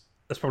 that's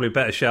probably a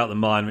better shout than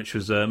mine, which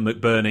was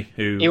McBurney.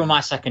 He was my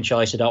second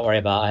choice, so don't worry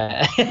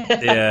about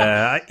it.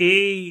 Yeah,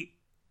 he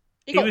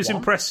was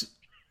impressive.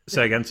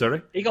 Say again,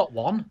 sorry. He got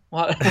one.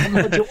 What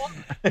do you want?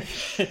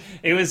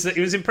 He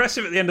was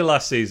impressive at the end of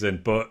last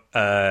season, but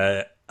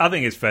I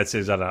think it's fair to say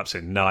he's had an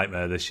absolute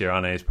nightmare this year. I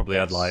know he's probably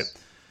had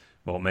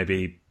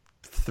maybe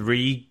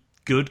 3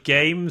 good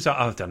games.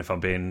 I don't know if I'm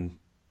being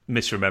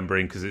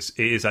misremembering because it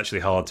is actually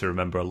hard to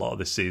remember a lot of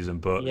this season,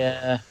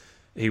 but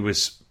he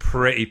was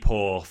pretty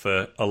poor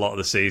for a lot of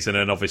the season,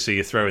 and obviously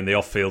you throw in the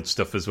off-field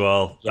stuff as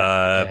well. He's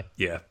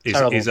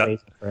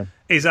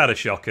had a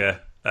shocker,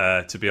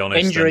 to be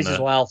honest. Injuries as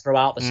well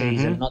throughout the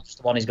season, not just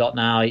the one he's got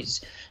now.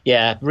 It's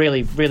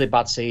really, really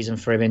bad season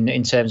for him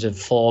in terms of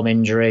form,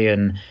 injury,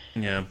 and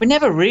we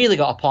never really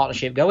got a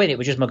partnership going. It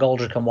was just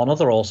McGoldrick and one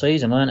other all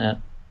season, weren't it?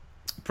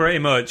 Pretty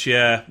much,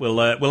 yeah.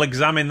 We'll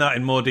examine that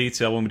in more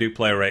detail when we do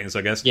player ratings,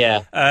 I guess.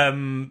 Yeah.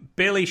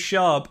 Billy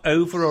Sharp,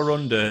 over or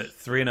under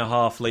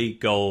 3.5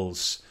 league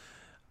goals?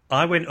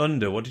 I went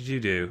under. What did you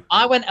do?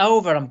 I went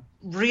over, and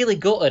really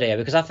gutted here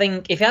because I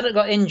think if he hadn't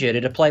got injured,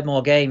 he'd have played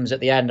more games at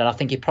the end, and I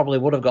think he probably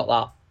would have got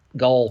that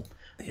goal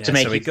to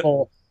make it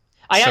 4.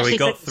 So he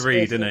got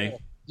 3, didn't he?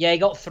 Yeah, he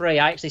got 3.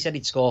 I actually said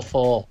he'd score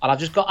 4, and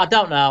I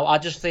don't know. I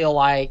just feel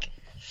like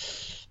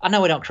I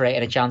know we don't create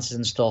any chances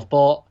and stuff,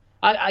 but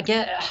I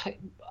get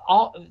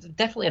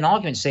definitely an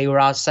argument to see we're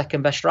our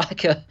second best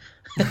striker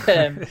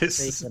this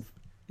season.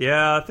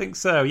 Yeah, I think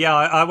so. Yeah,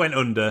 I went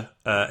under,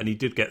 and he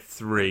did get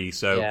 3,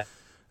 so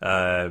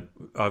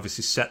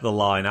obviously set the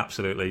line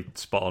absolutely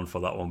spot on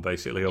for that one,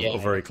 basically, or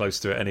very close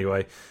to it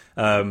anyway.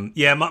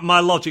 My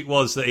logic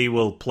was that he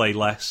will play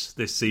less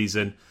this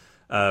season,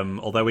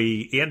 although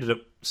he ended up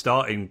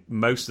starting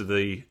most of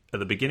at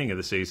the beginning of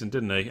the season,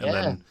 didn't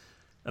he?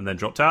 And then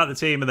dropped out of the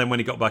team, and then when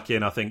he got back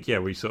in, I think,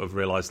 we sort of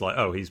realised, like,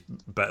 oh, he's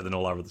better than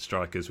all our other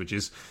strikers, which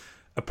is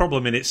a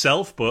problem in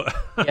itself, but...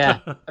 I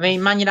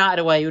mean, Man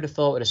United away, you would have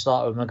thought we'd have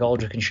started with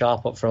McGoldrick and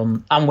Sharp up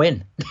front and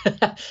win.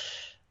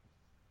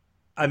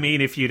 I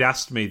mean, if you'd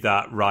asked me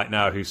that right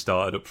now, who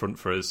started up front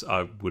for us,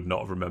 I would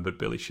not have remembered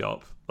Billy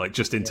Sharp. Like,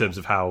 just in terms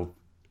of how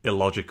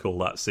illogical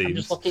that seems. I'm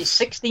just looking,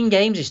 16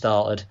 games he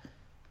started.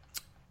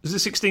 Was it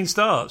 16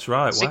 starts?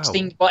 Right,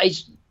 16, wow. but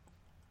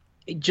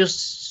it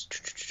just...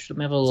 Let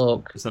me have a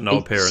look. Is that no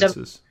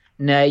appearances?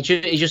 No, he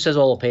just says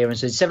all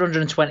appearances.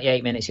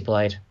 728 minutes he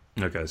played.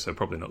 Okay, so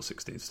probably not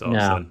 16 starts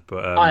then.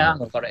 But, I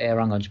haven't got it here.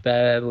 Hang on, just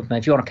bear with me.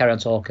 If you want to carry on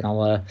talking,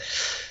 I'll...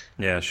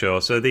 Yeah, sure.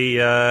 So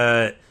the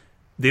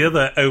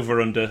other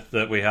over-under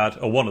that we had,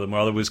 or one of them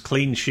rather, was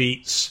clean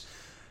sheets.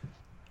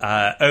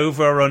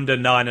 Over or under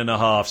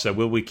 9.5. So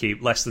will we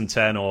keep less than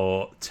 10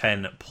 or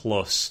 10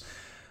 plus?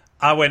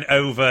 I went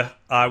over.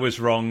 I was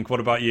wrong. What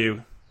about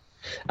you?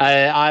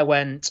 I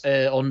went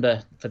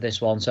under for this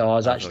one, so I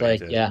was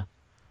actually I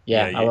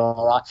was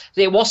all right.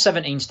 It was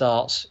 17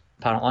 starts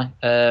apparently.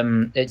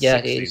 It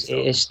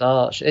is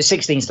starts. It's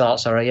 16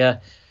 starts. Sorry, yeah.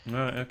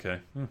 Right, okay.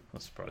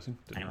 That's surprising.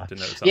 Didn't know it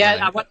was that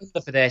many. I went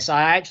under for this.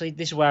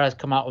 This is where I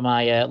come out with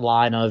my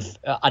line of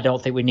I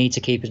don't think we need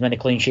to keep as many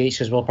clean sheets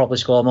because we'll probably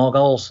score more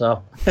goals.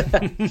 So.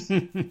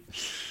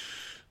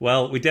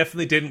 Well, we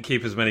definitely didn't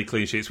keep as many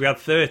clean sheets. We had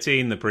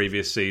 13 the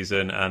previous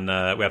season, and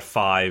we had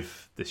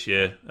 5 this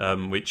year,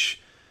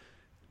 which,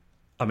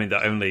 I mean,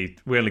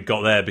 we only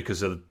got there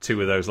because of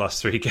 2 of those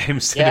last 3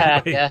 games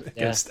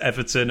against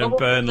Everton and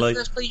Burnley. The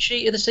first clean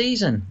sheet of the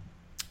season?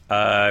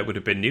 It would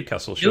have been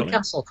Newcastle, surely.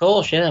 Newcastle, of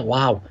course, yeah.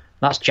 Wow,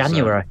 that's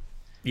January.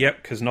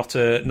 Yep, because not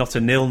a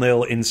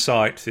 0-0 in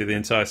sight through the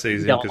entire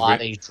season. We don't like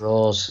these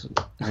draws.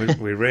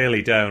 we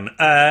really don't.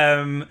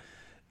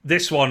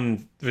 This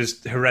one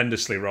was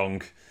horrendously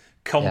wrong.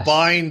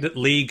 Combined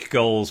league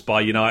goals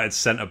by United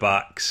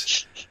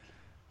centre-backs.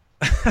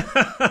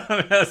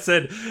 I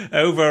said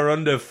over or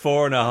under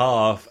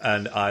 4.5,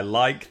 and I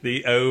like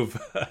the over.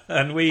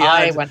 And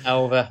I went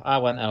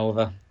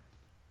over.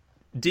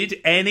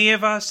 Did any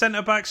of our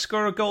centre-backs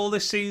score a goal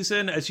this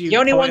season? The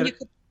only one you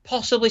could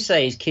possibly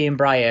say is Kean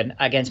Bryan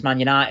against Man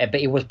United, but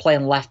he was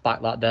playing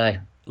left-back that day.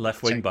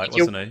 Left wing-back,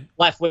 wasn't he?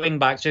 Left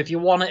wing-back. So if you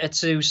wanted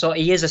to... So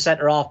he is a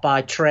centre-half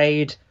by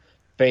trade,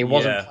 but he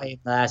wasn't playing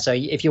there. So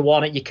if you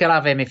want it, you could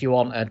have him if you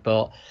wanted,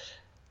 but...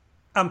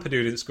 Ampadu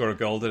didn't score a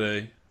goal,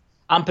 did he?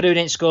 Ampadu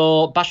didn't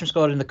score. Basham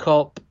scored in the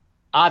Cup.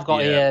 I've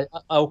got here,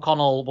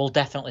 O'Connell will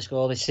definitely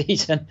score this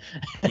season.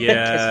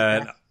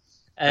 Yeah.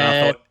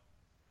 I thought...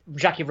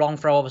 Jackie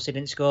Wrongthrow obviously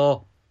didn't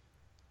score.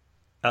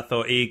 I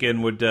thought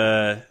Egan would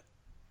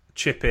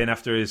chip in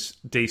after his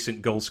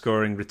decent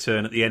goal-scoring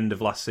return at the end of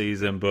last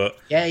season, but...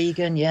 Yeah,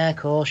 Egan, yeah, of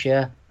course,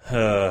 yeah.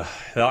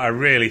 I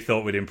really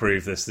thought we'd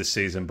improve this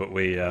season, but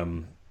we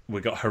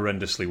got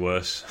horrendously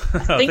worse.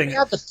 I think we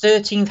had the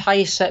 13th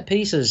highest set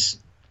pieces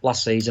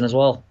last season as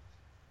well.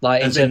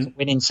 Like in terms of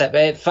winning set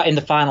in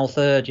the final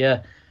third,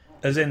 yeah.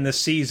 As in the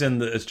season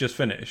that has just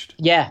finished?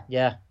 Yeah.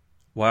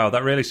 Wow,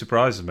 that really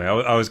surprises me.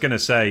 I was going to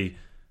say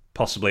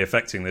possibly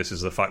affecting this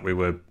is the fact we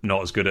were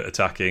not as good at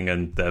attacking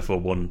and therefore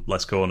won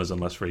less corners and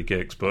less free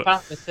kicks. But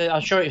I'm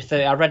sure it was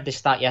 30. I read this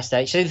stat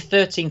yesterday. It's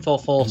either 13th or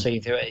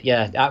 14th.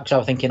 Yeah, actually I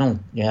was thinking,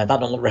 that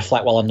doesn't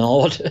reflect well on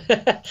Norwood.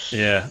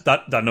 Yeah,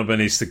 that number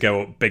needs to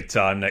go up big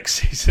time next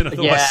season.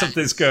 Otherwise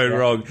something's going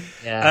wrong.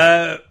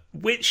 Yeah.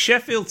 Which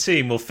Sheffield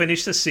team will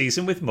finish the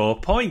season with more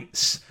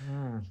points?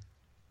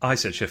 I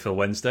said Sheffield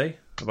Wednesday.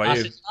 How about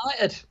you?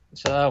 United.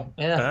 So,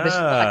 this is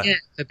what I get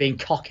for being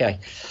cocky.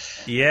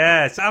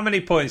 Yeah, so how many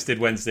points did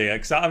Wednesday get?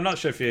 Because I'm not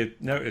sure if you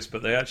noticed,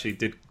 but they actually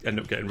did end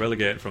up getting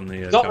relegated from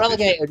the Got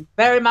relegated.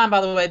 Bear in mind, by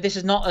the way, this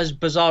is not as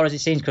bizarre as it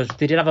seems, because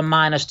they did have a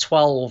minus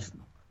 12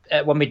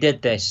 when we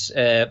did this,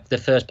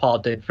 the first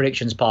part, the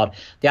predictions part.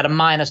 They had a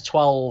minus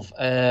 12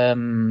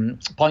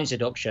 points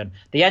deduction.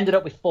 They ended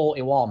up with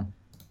 41.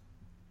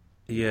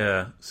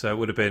 Yeah, so it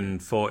would have been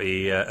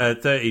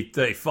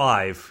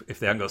 35 if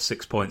they hadn't got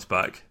 6 points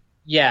back.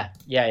 Yeah.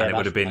 And it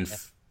would have been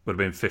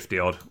 50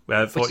 odd,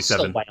 47. Which is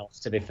still way off,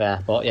 to be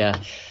fair, but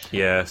yeah.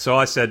 Yeah, so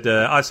I said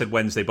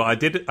Wednesday, but I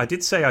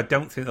did say I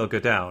don't think they'll go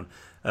down.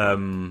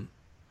 I've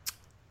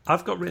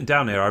got written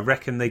down here. I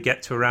reckon they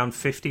get to around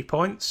 50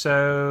 points.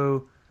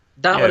 So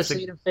that would have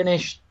seen them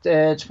finish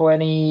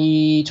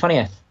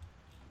 20th.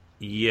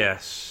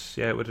 Yes,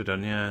 yeah, it would have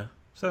done. Yeah,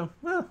 so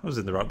I was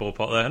in the right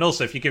ballpark there. And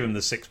also, if you give him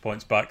the 6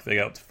 points back, they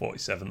go up to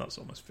 47. That's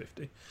almost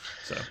 50.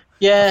 So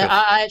yeah,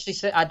 I actually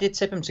said I did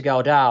tip him to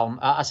go down.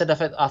 I said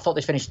I thought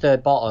they finished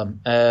third bottom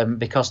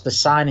because the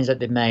signings that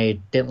they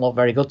made didn't look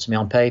very good to me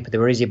on paper. They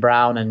were Izzy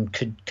Brown and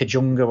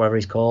Kajunga, whatever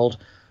he's called.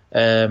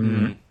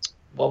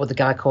 What was the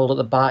guy called at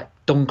the back?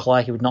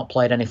 Dunkley, who had not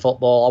played any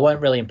football. I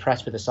weren't really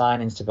impressed with the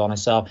signings, to be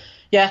honest. So,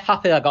 yeah,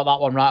 happy I got that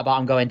one right about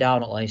him going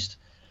down at least.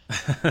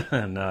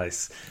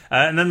 Nice.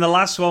 And then the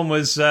last one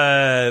was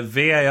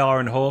VAR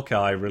and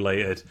Hawkeye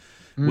related.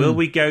 Will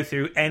we go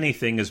through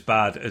anything as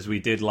bad as we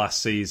did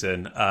last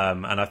season?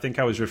 And I think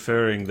I was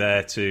referring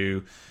there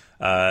to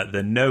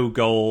the no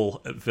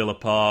goal at Villa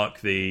Park,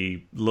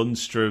 the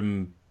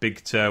Lundstrom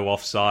big toe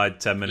offside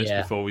 10 minutes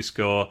before we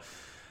score.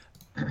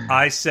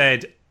 I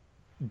said,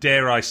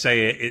 dare I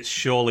say it, it's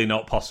surely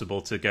not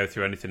possible to go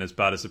through anything as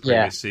bad as the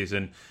previous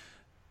season.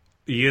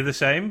 Are you the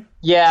same?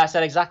 Yeah, I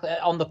said exactly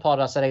on the pod.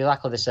 I said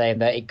exactly the same.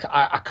 That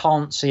I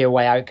can't see a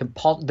way out.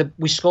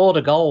 We scored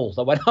a goal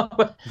that went.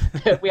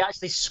 We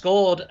actually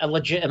scored a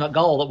legitimate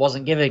goal that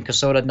wasn't given because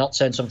someone had not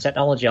turned some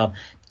technology on.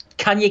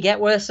 Can you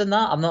get worse than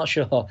that? I'm not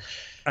sure.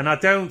 And I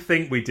don't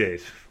think we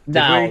did.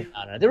 No.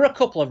 There were a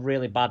couple of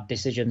really bad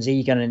decisions.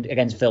 Egan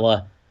against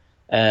Villa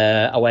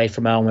away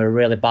from home were a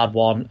really bad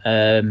one.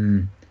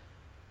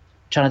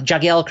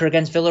 Jagielka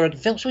against Villa.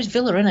 So it's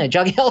Villa, isn't it?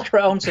 Jagielka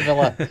at home to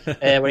Villa,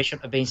 where he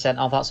shouldn't have been sent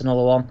off. That's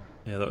another one.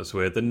 Yeah, that was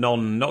weird. The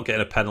not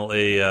getting a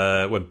penalty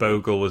when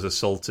Bogle was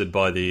assaulted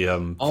by the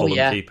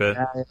Fulham keeper.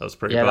 That was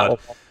pretty bad.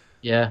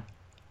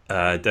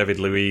 David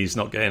Luiz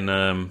not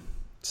getting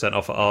sent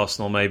off at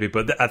Arsenal, maybe.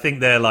 But I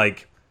think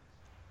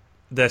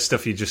they're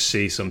stuff you just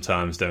see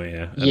sometimes, don't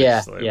you? And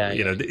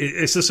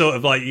it's the sort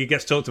of it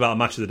gets talked about a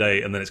match of the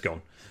day and then it's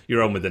gone.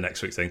 You're on with the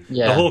next week's thing.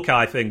 Yeah. The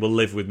Hawkeye thing will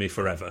live with me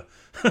forever.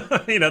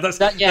 That's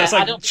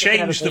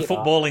changed the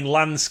footballing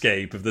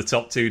landscape of the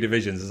top two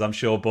divisions, as I'm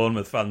sure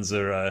Bournemouth fans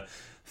are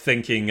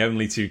thinking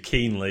only too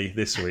keenly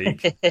this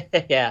week.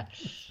 Yeah.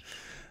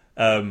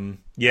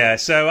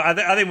 So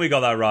I think we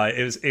got that right.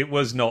 It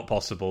was not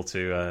possible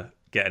to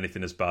get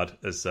anything as bad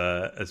as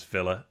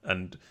Villa,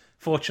 and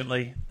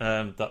fortunately,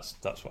 that's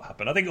what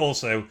happened. I think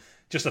also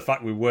just the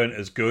fact we weren't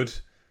as good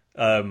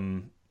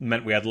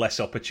meant we had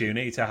less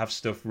opportunity to have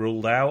stuff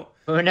ruled out.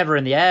 But we're never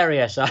in the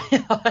area, so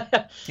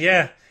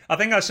yeah. I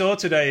think I saw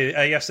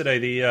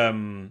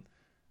yesterday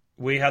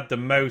we had the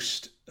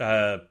most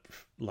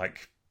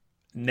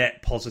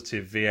net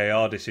positive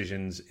VAR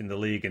decisions in the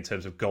league in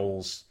terms of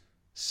goals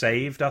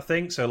saved. I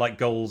think so,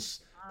 goals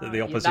that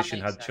the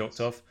opposition had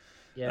chalked off.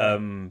 Yeah.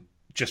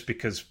 Just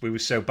because we were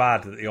so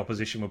bad that the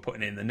opposition were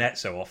putting it in the net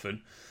so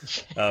often.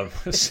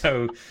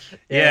 So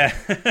there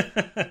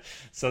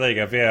you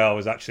go. VAR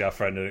was actually our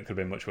friend, and it could have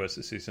been much worse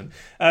this season.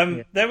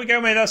 There we go,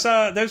 mate.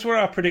 Those were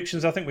our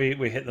predictions. I think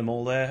we hit them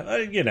all there.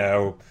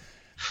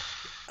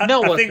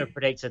 No one could have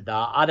predicted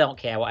that. I don't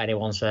care what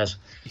anyone says.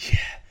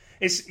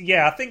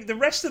 Yeah, I think the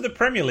rest of the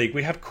Premier League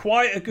we had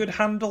quite a good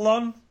handle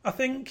on. I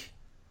think.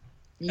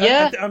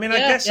 Yeah.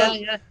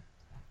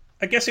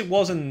 I guess it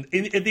wasn't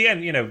in the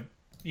end.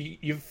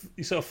 You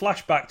sort of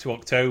flash back to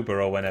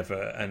October or whenever,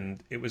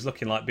 and it was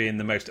looking like being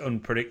the most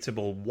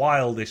unpredictable,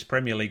 wildest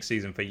Premier League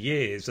season for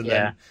years. And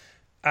then,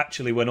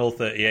 actually, when all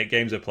 38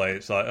 games are played,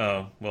 it's like,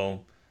 oh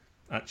well,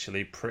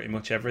 actually, pretty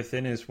much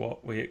everything is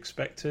what we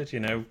expected.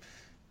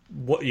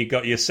 What you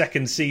got your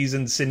second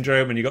season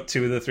syndrome, and you got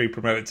two of the three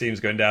promoted teams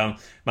going down.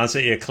 Man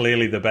City are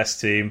clearly the best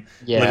team.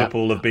 Yeah.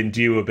 Liverpool have been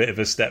due a bit of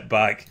a step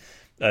back.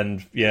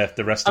 And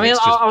the rest of it's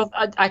just...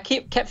 I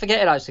kept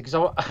forgetting actually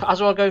because as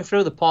we were going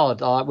through the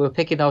pod, we were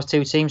picking those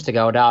two teams to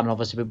go down. And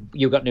obviously,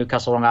 you got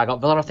Newcastle and I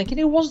got Villa. I'm thinking,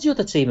 who was the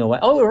other team who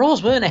went? Oh, it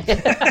was, weren't it?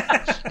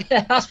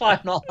 Yeah, that's why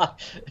I'm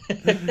not.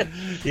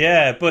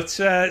 Yeah, but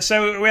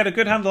so we had a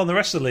good handle on the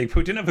rest of the league, but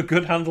we didn't have a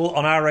good handle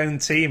on our own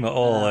team at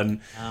all. No.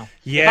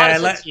 If I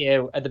said to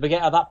you at the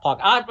beginning of that pod,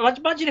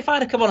 imagine if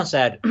I'd have come on and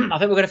said, I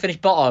think we're going to finish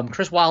bottom.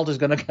 Chris Wilder's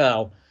going to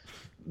go.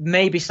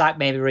 Maybe sack,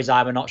 maybe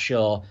resign. We're not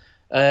sure.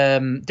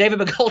 David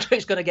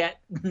McGoldrick's going to get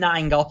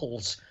 9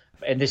 goals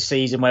in this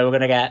season where we're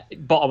going to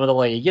get bottom of the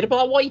league. You'd be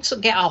like, what? You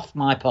get off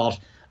my pod.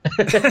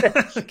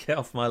 Get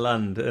off my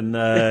land. And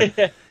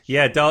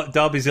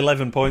Derby's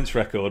 11 points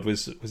record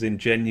was in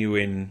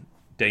genuine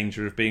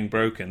danger of being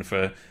broken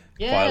for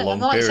quite a long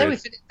period.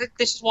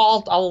 This is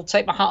what I'll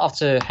take my hat off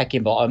to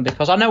Heckingbottom,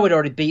 because I know we'd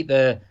already beat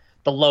the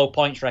low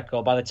points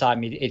record by the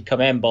time he'd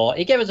come in, but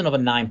he gave us another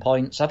 9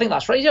 points. I think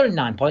that's right. He's only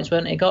 9 points,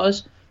 weren't he? Got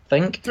us, I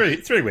think.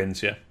 Three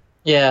wins, yeah.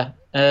 Yeah,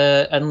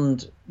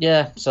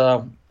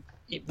 so...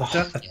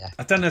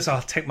 I don't know if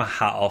I'll take my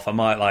hat off. I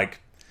might,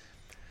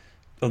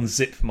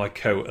 unzip my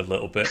coat a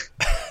little bit.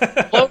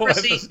 Over a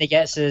season, he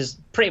gets us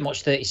pretty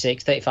much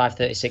 35,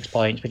 36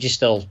 points, which is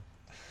still...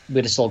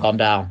 We'd have still gone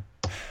down.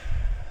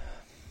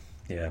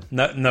 Yeah,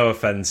 no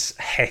offence,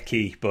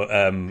 Hecky, but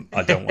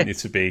I don't want you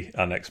to be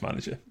our next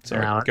manager.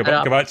 Sorry, go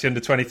back to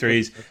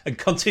under-23s and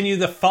continue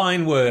the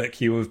fine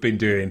work you have been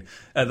doing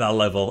at that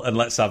level, and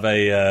let's have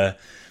a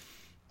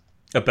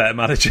A better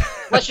manager.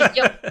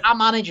 Our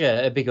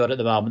manager would be good at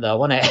the moment, though,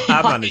 wouldn't it?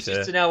 Our manager.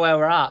 Just to know where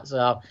we're at.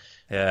 So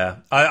yeah,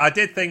 I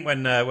did think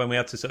when we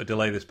had to sort of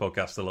delay this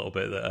podcast a little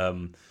bit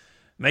that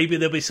maybe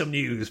there'll be some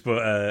news,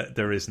 but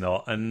there is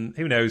not, and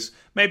who knows?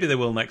 Maybe there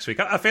will next week.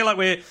 I feel like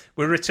we're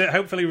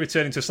hopefully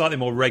returning to slightly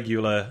more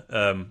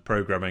regular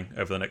programming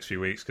over the next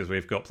few weeks because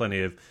we've got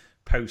plenty of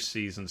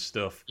post-season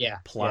stuff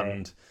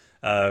planned.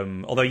 Yeah.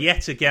 Although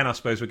yet again, I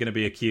suppose we're going to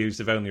be accused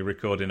of only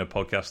recording a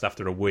podcast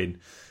after a win.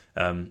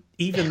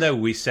 Even though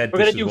we said we're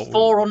going to do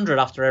 400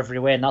 after every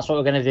win, that's what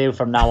we're going to do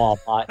from now on.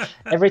 Like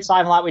every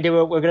time, like we do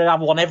it, we're going to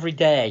have one every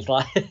day.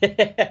 Like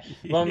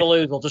when we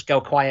lose, we'll just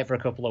go quiet for a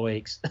couple of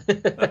weeks.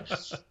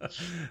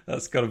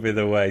 That's got to be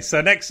the way.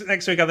 So next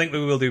week, I think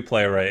we will do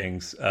player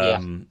ratings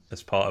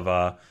as part of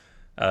our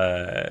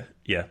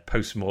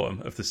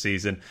post-mortem of the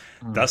season.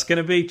 That's going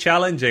to be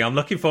challenging. I'm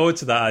looking forward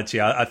to that.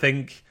 Actually, I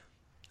think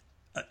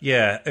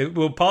it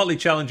will partly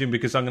challenging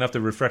because I'm going to have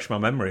to refresh my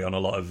memory on a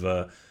lot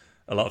of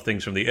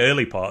things from the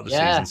early part of the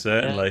season,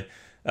 certainly.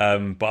 Yeah.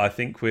 But I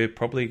think we're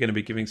probably going to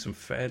be giving some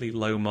fairly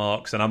low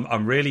marks, and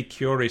I'm really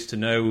curious to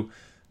know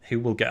who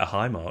will get a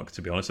high mark,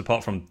 to be honest,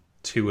 apart from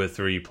 2 or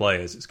 3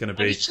 players. It's going to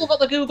be... Have you still got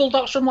the Google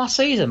Docs from last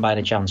season, by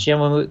any chance?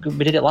 Yeah, when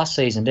we did it last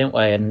season, didn't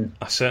we? And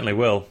I certainly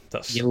will.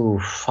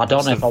 I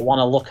don't know if I want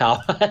to look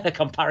at the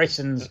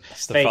comparisons.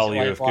 That's the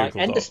value of Google Docs.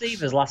 Ender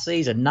Stevens last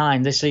season,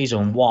 9. This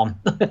season, 1.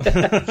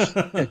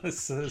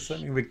 It's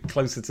certainly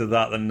closer to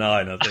that than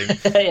 9, I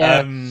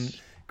think.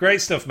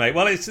 Great stuff, mate.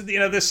 Well, it's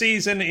the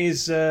season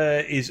is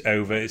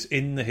over. It's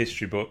in the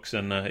history books,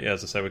 and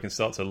as I say, we can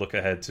start to look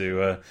ahead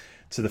to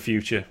the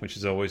future, which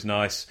is always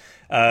nice.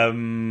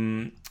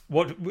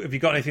 What have you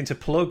got anything to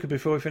plug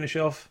before we finish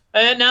off?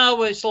 No,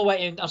 we're still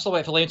waiting. I'm still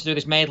waiting for Liam to do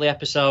this Madeley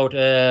episode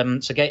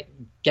to get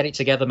it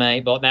together,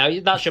 mate. But now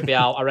that should be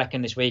out, I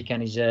reckon, this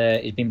weekend. He's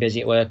been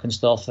busy at work and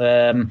stuff.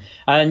 And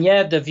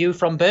the View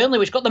from Burnley,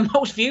 which got the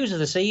most views of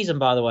the season,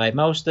 by the way.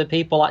 Most of the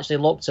people actually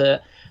looked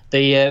at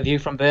the View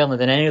from Burnley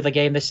than any other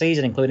game this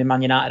season, including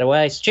Man United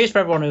away. So cheers for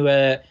everyone who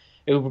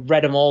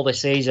read them all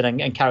this season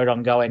and carried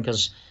on going,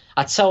 because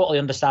I totally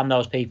understand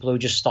those people who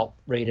just stopped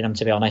reading them,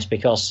 to be honest,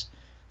 because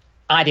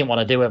I didn't want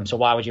to do them, so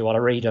why would you want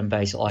to read them,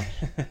 basically?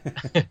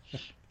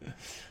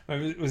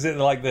 Was it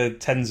like the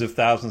tens of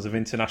thousands of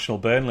international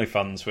Burnley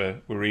fans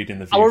were reading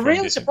the View? I was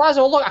really surprised.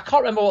 Oh, look, I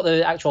can't remember what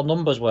the actual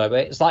numbers were,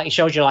 but it's like it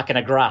shows you like in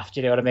a graph.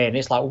 Do you know what I mean?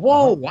 It's like,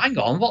 whoa, hang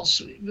on,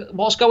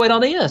 what's going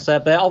on here? So,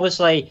 but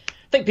obviously,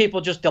 I think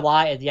people just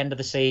delighted at the end of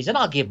the season.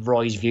 I'll give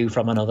Roy's View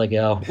from another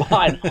go.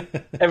 Why not?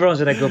 Everyone's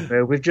in a good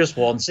mood. We've just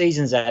won.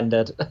 Season's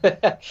ended.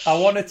 I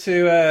wanted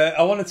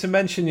to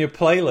mention your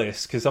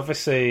playlist because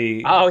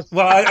obviously, I'll just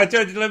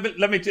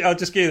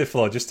give you the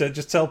floor.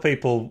 Just tell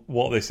people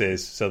what this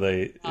is, so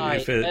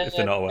if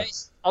they're not aware.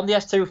 On the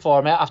S2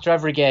 forum, after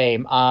every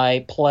game,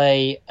 I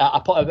play. I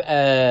put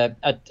a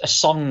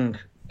song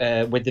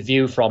with the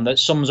view from that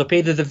sums up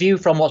either the view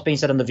from what's been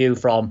said on the view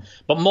from,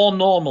 but more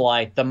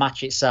normally the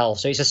match itself.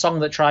 So it's a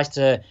song that tries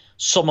to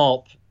sum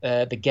up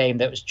the game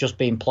that was just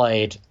being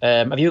played.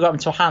 Have you got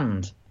them to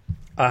hand?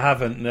 I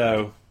haven't,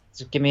 no.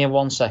 So give me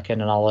 1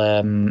 second and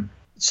I'll...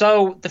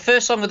 So the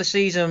first song of the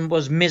season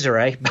was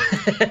Misery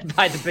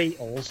by the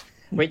Beatles,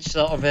 which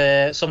sort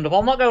of summed up...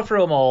 I'll not go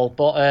through them all,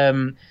 but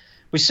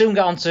we soon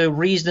got on to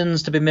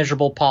Reasons to be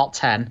Miserable Part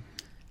 10.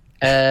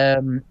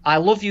 I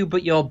Love You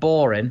But You're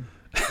Boring.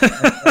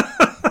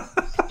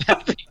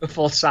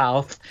 Beautiful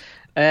South.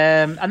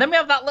 And then we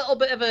have that little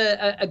bit of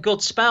a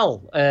good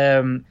spell,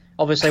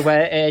 obviously,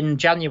 we're in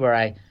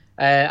January.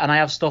 And I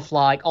have stuff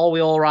like Are We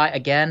All Right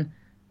Again?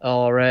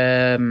 Or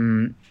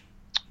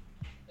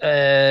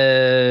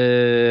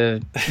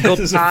Good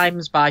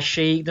Times by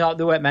She. No,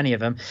 there weren't many of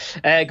them.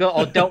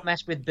 Or Don't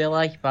Mess With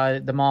Billy by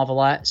the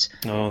Marvelettes.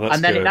 Oh, that's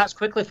and then good. That's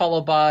quickly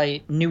followed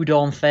by New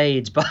Dawn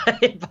Fades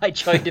by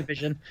Joy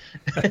Division.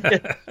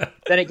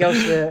 Then it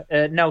goes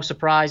to No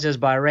Surprises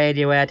by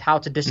Radiohead, How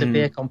to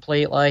Disappear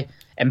Completely,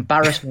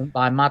 Embarrassment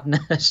by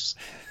Madness,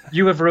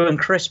 You Have Ruined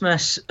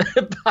Christmas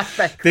by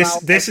Beck Crowley.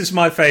 This is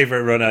my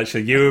favourite run,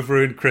 actually. You Have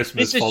Ruined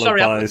Christmas, I'm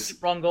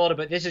wrong order,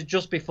 but this is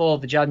just before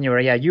the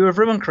January. Yeah, You Have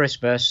Ruined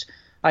Christmas.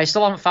 I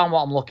still haven't found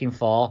what I'm looking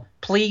for.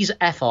 Please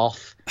F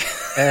off.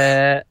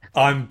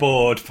 I'm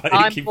Bored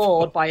by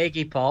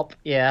Iggy Pop.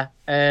 Yeah.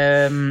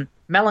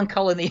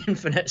 Melancholy and the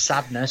Infinite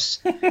Sadness.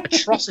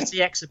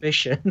 Atrocity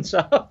Exhibition.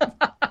 So,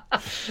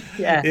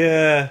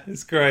 yeah,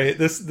 it's great.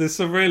 There's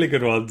some really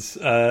good ones.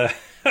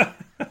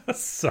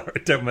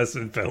 Sorry, Don't Mess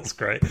With Bill's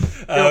great.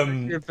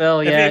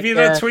 Bill, yeah. Have you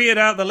tweeted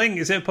out the link?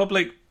 Is it a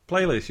public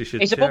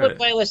playlist? It's a public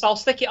playlist. I'll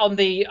stick it on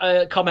the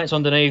comments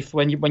underneath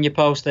when you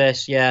post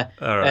this. Yeah,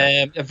 all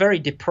right. A very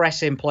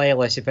depressing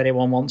playlist if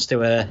anyone wants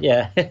to.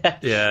 Yeah,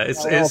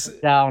 it's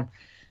down.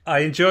 I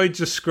enjoyed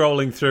just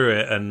scrolling through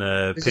it and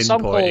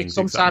pinpointing.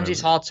 Sometimes it's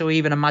hard to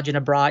even imagine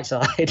a bright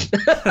side.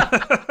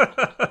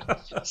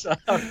 So.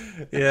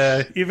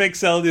 Yeah, you've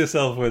excelled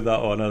yourself with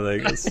that one. I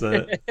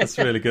think that's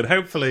really good.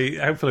 Hopefully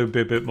we'll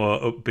be a bit more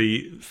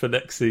upbeat for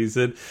next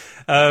season.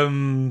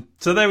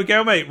 So there we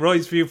go, mate.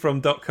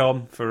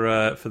 RoysViewFrom.com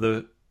for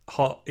the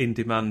hot in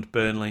demand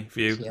Burnley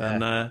view.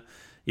 Yeah.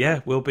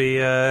 And we'll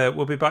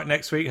be back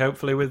next week,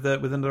 hopefully with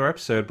another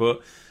episode.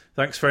 But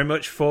thanks very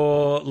much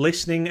for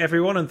listening,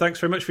 everyone, and thanks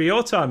very much for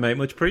your time, mate.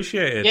 Much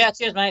appreciated. Yeah,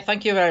 cheers, mate.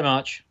 Thank you very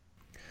much.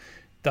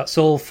 That's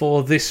all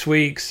for this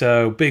week.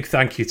 So big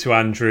thank you to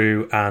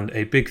Andrew, and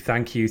a big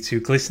thank you to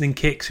Glistening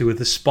Kicks, who are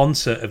the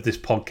sponsor of this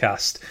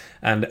podcast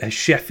and a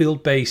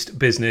Sheffield-based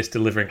business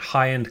delivering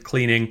high-end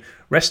cleaning,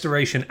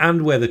 restoration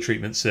and weather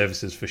treatment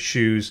services for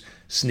shoes,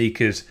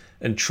 sneakers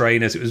and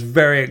trainers. It was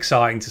very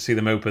exciting to see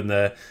them open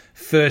their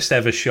first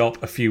ever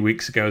shop a few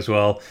weeks ago as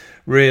well.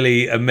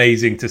 Really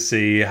amazing to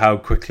see how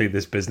quickly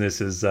this business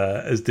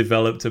has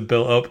developed and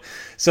built up.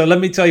 So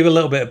let me tell you a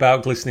little bit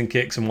about Glistening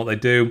Kicks and what they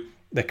do.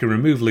 They can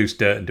remove loose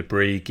dirt and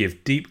debris,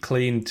 give deep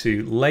clean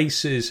to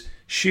laces,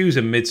 shoes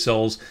and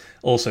midsoles,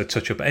 also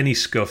touch up any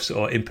scuffs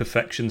or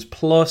imperfections.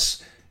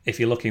 Plus, if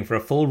you're looking for a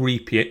full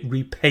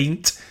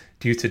repaint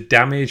due to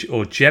damage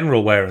or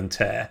general wear and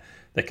tear,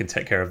 they can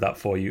take care of that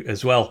for you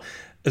as well.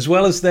 As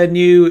well as their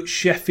new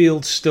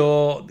Sheffield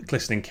store,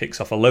 Glistening Kicks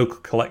off a local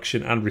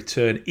collection and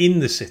return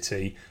in the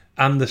city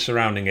and the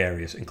surrounding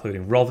areas,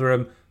 including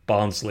Rotherham,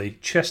 Barnsley,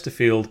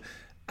 Chesterfield,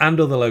 and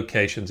other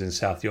locations in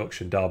South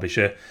Yorkshire and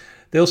Derbyshire.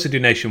 They also do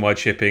nationwide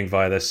shipping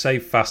via their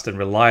safe, fast and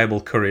reliable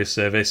courier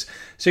service,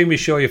 so you can be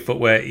sure your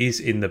footwear is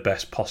in the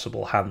best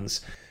possible hands.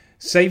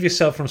 Save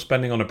yourself from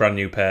spending on a brand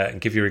new pair and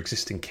give your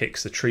existing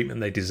kicks the treatment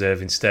they deserve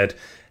instead.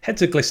 Head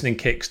to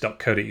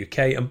glisteningkicks.co.uk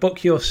and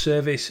book your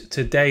service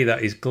today.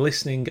 That is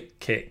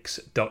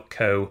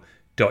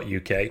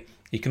glisteningkicks.co.uk.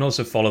 You can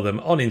also follow them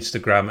on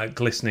Instagram at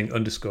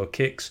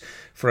glistening_kicks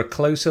for a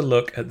closer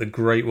look at the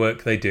great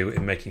work they do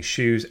in making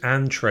shoes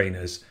and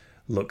trainers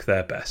look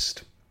their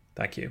best.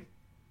 Thank you.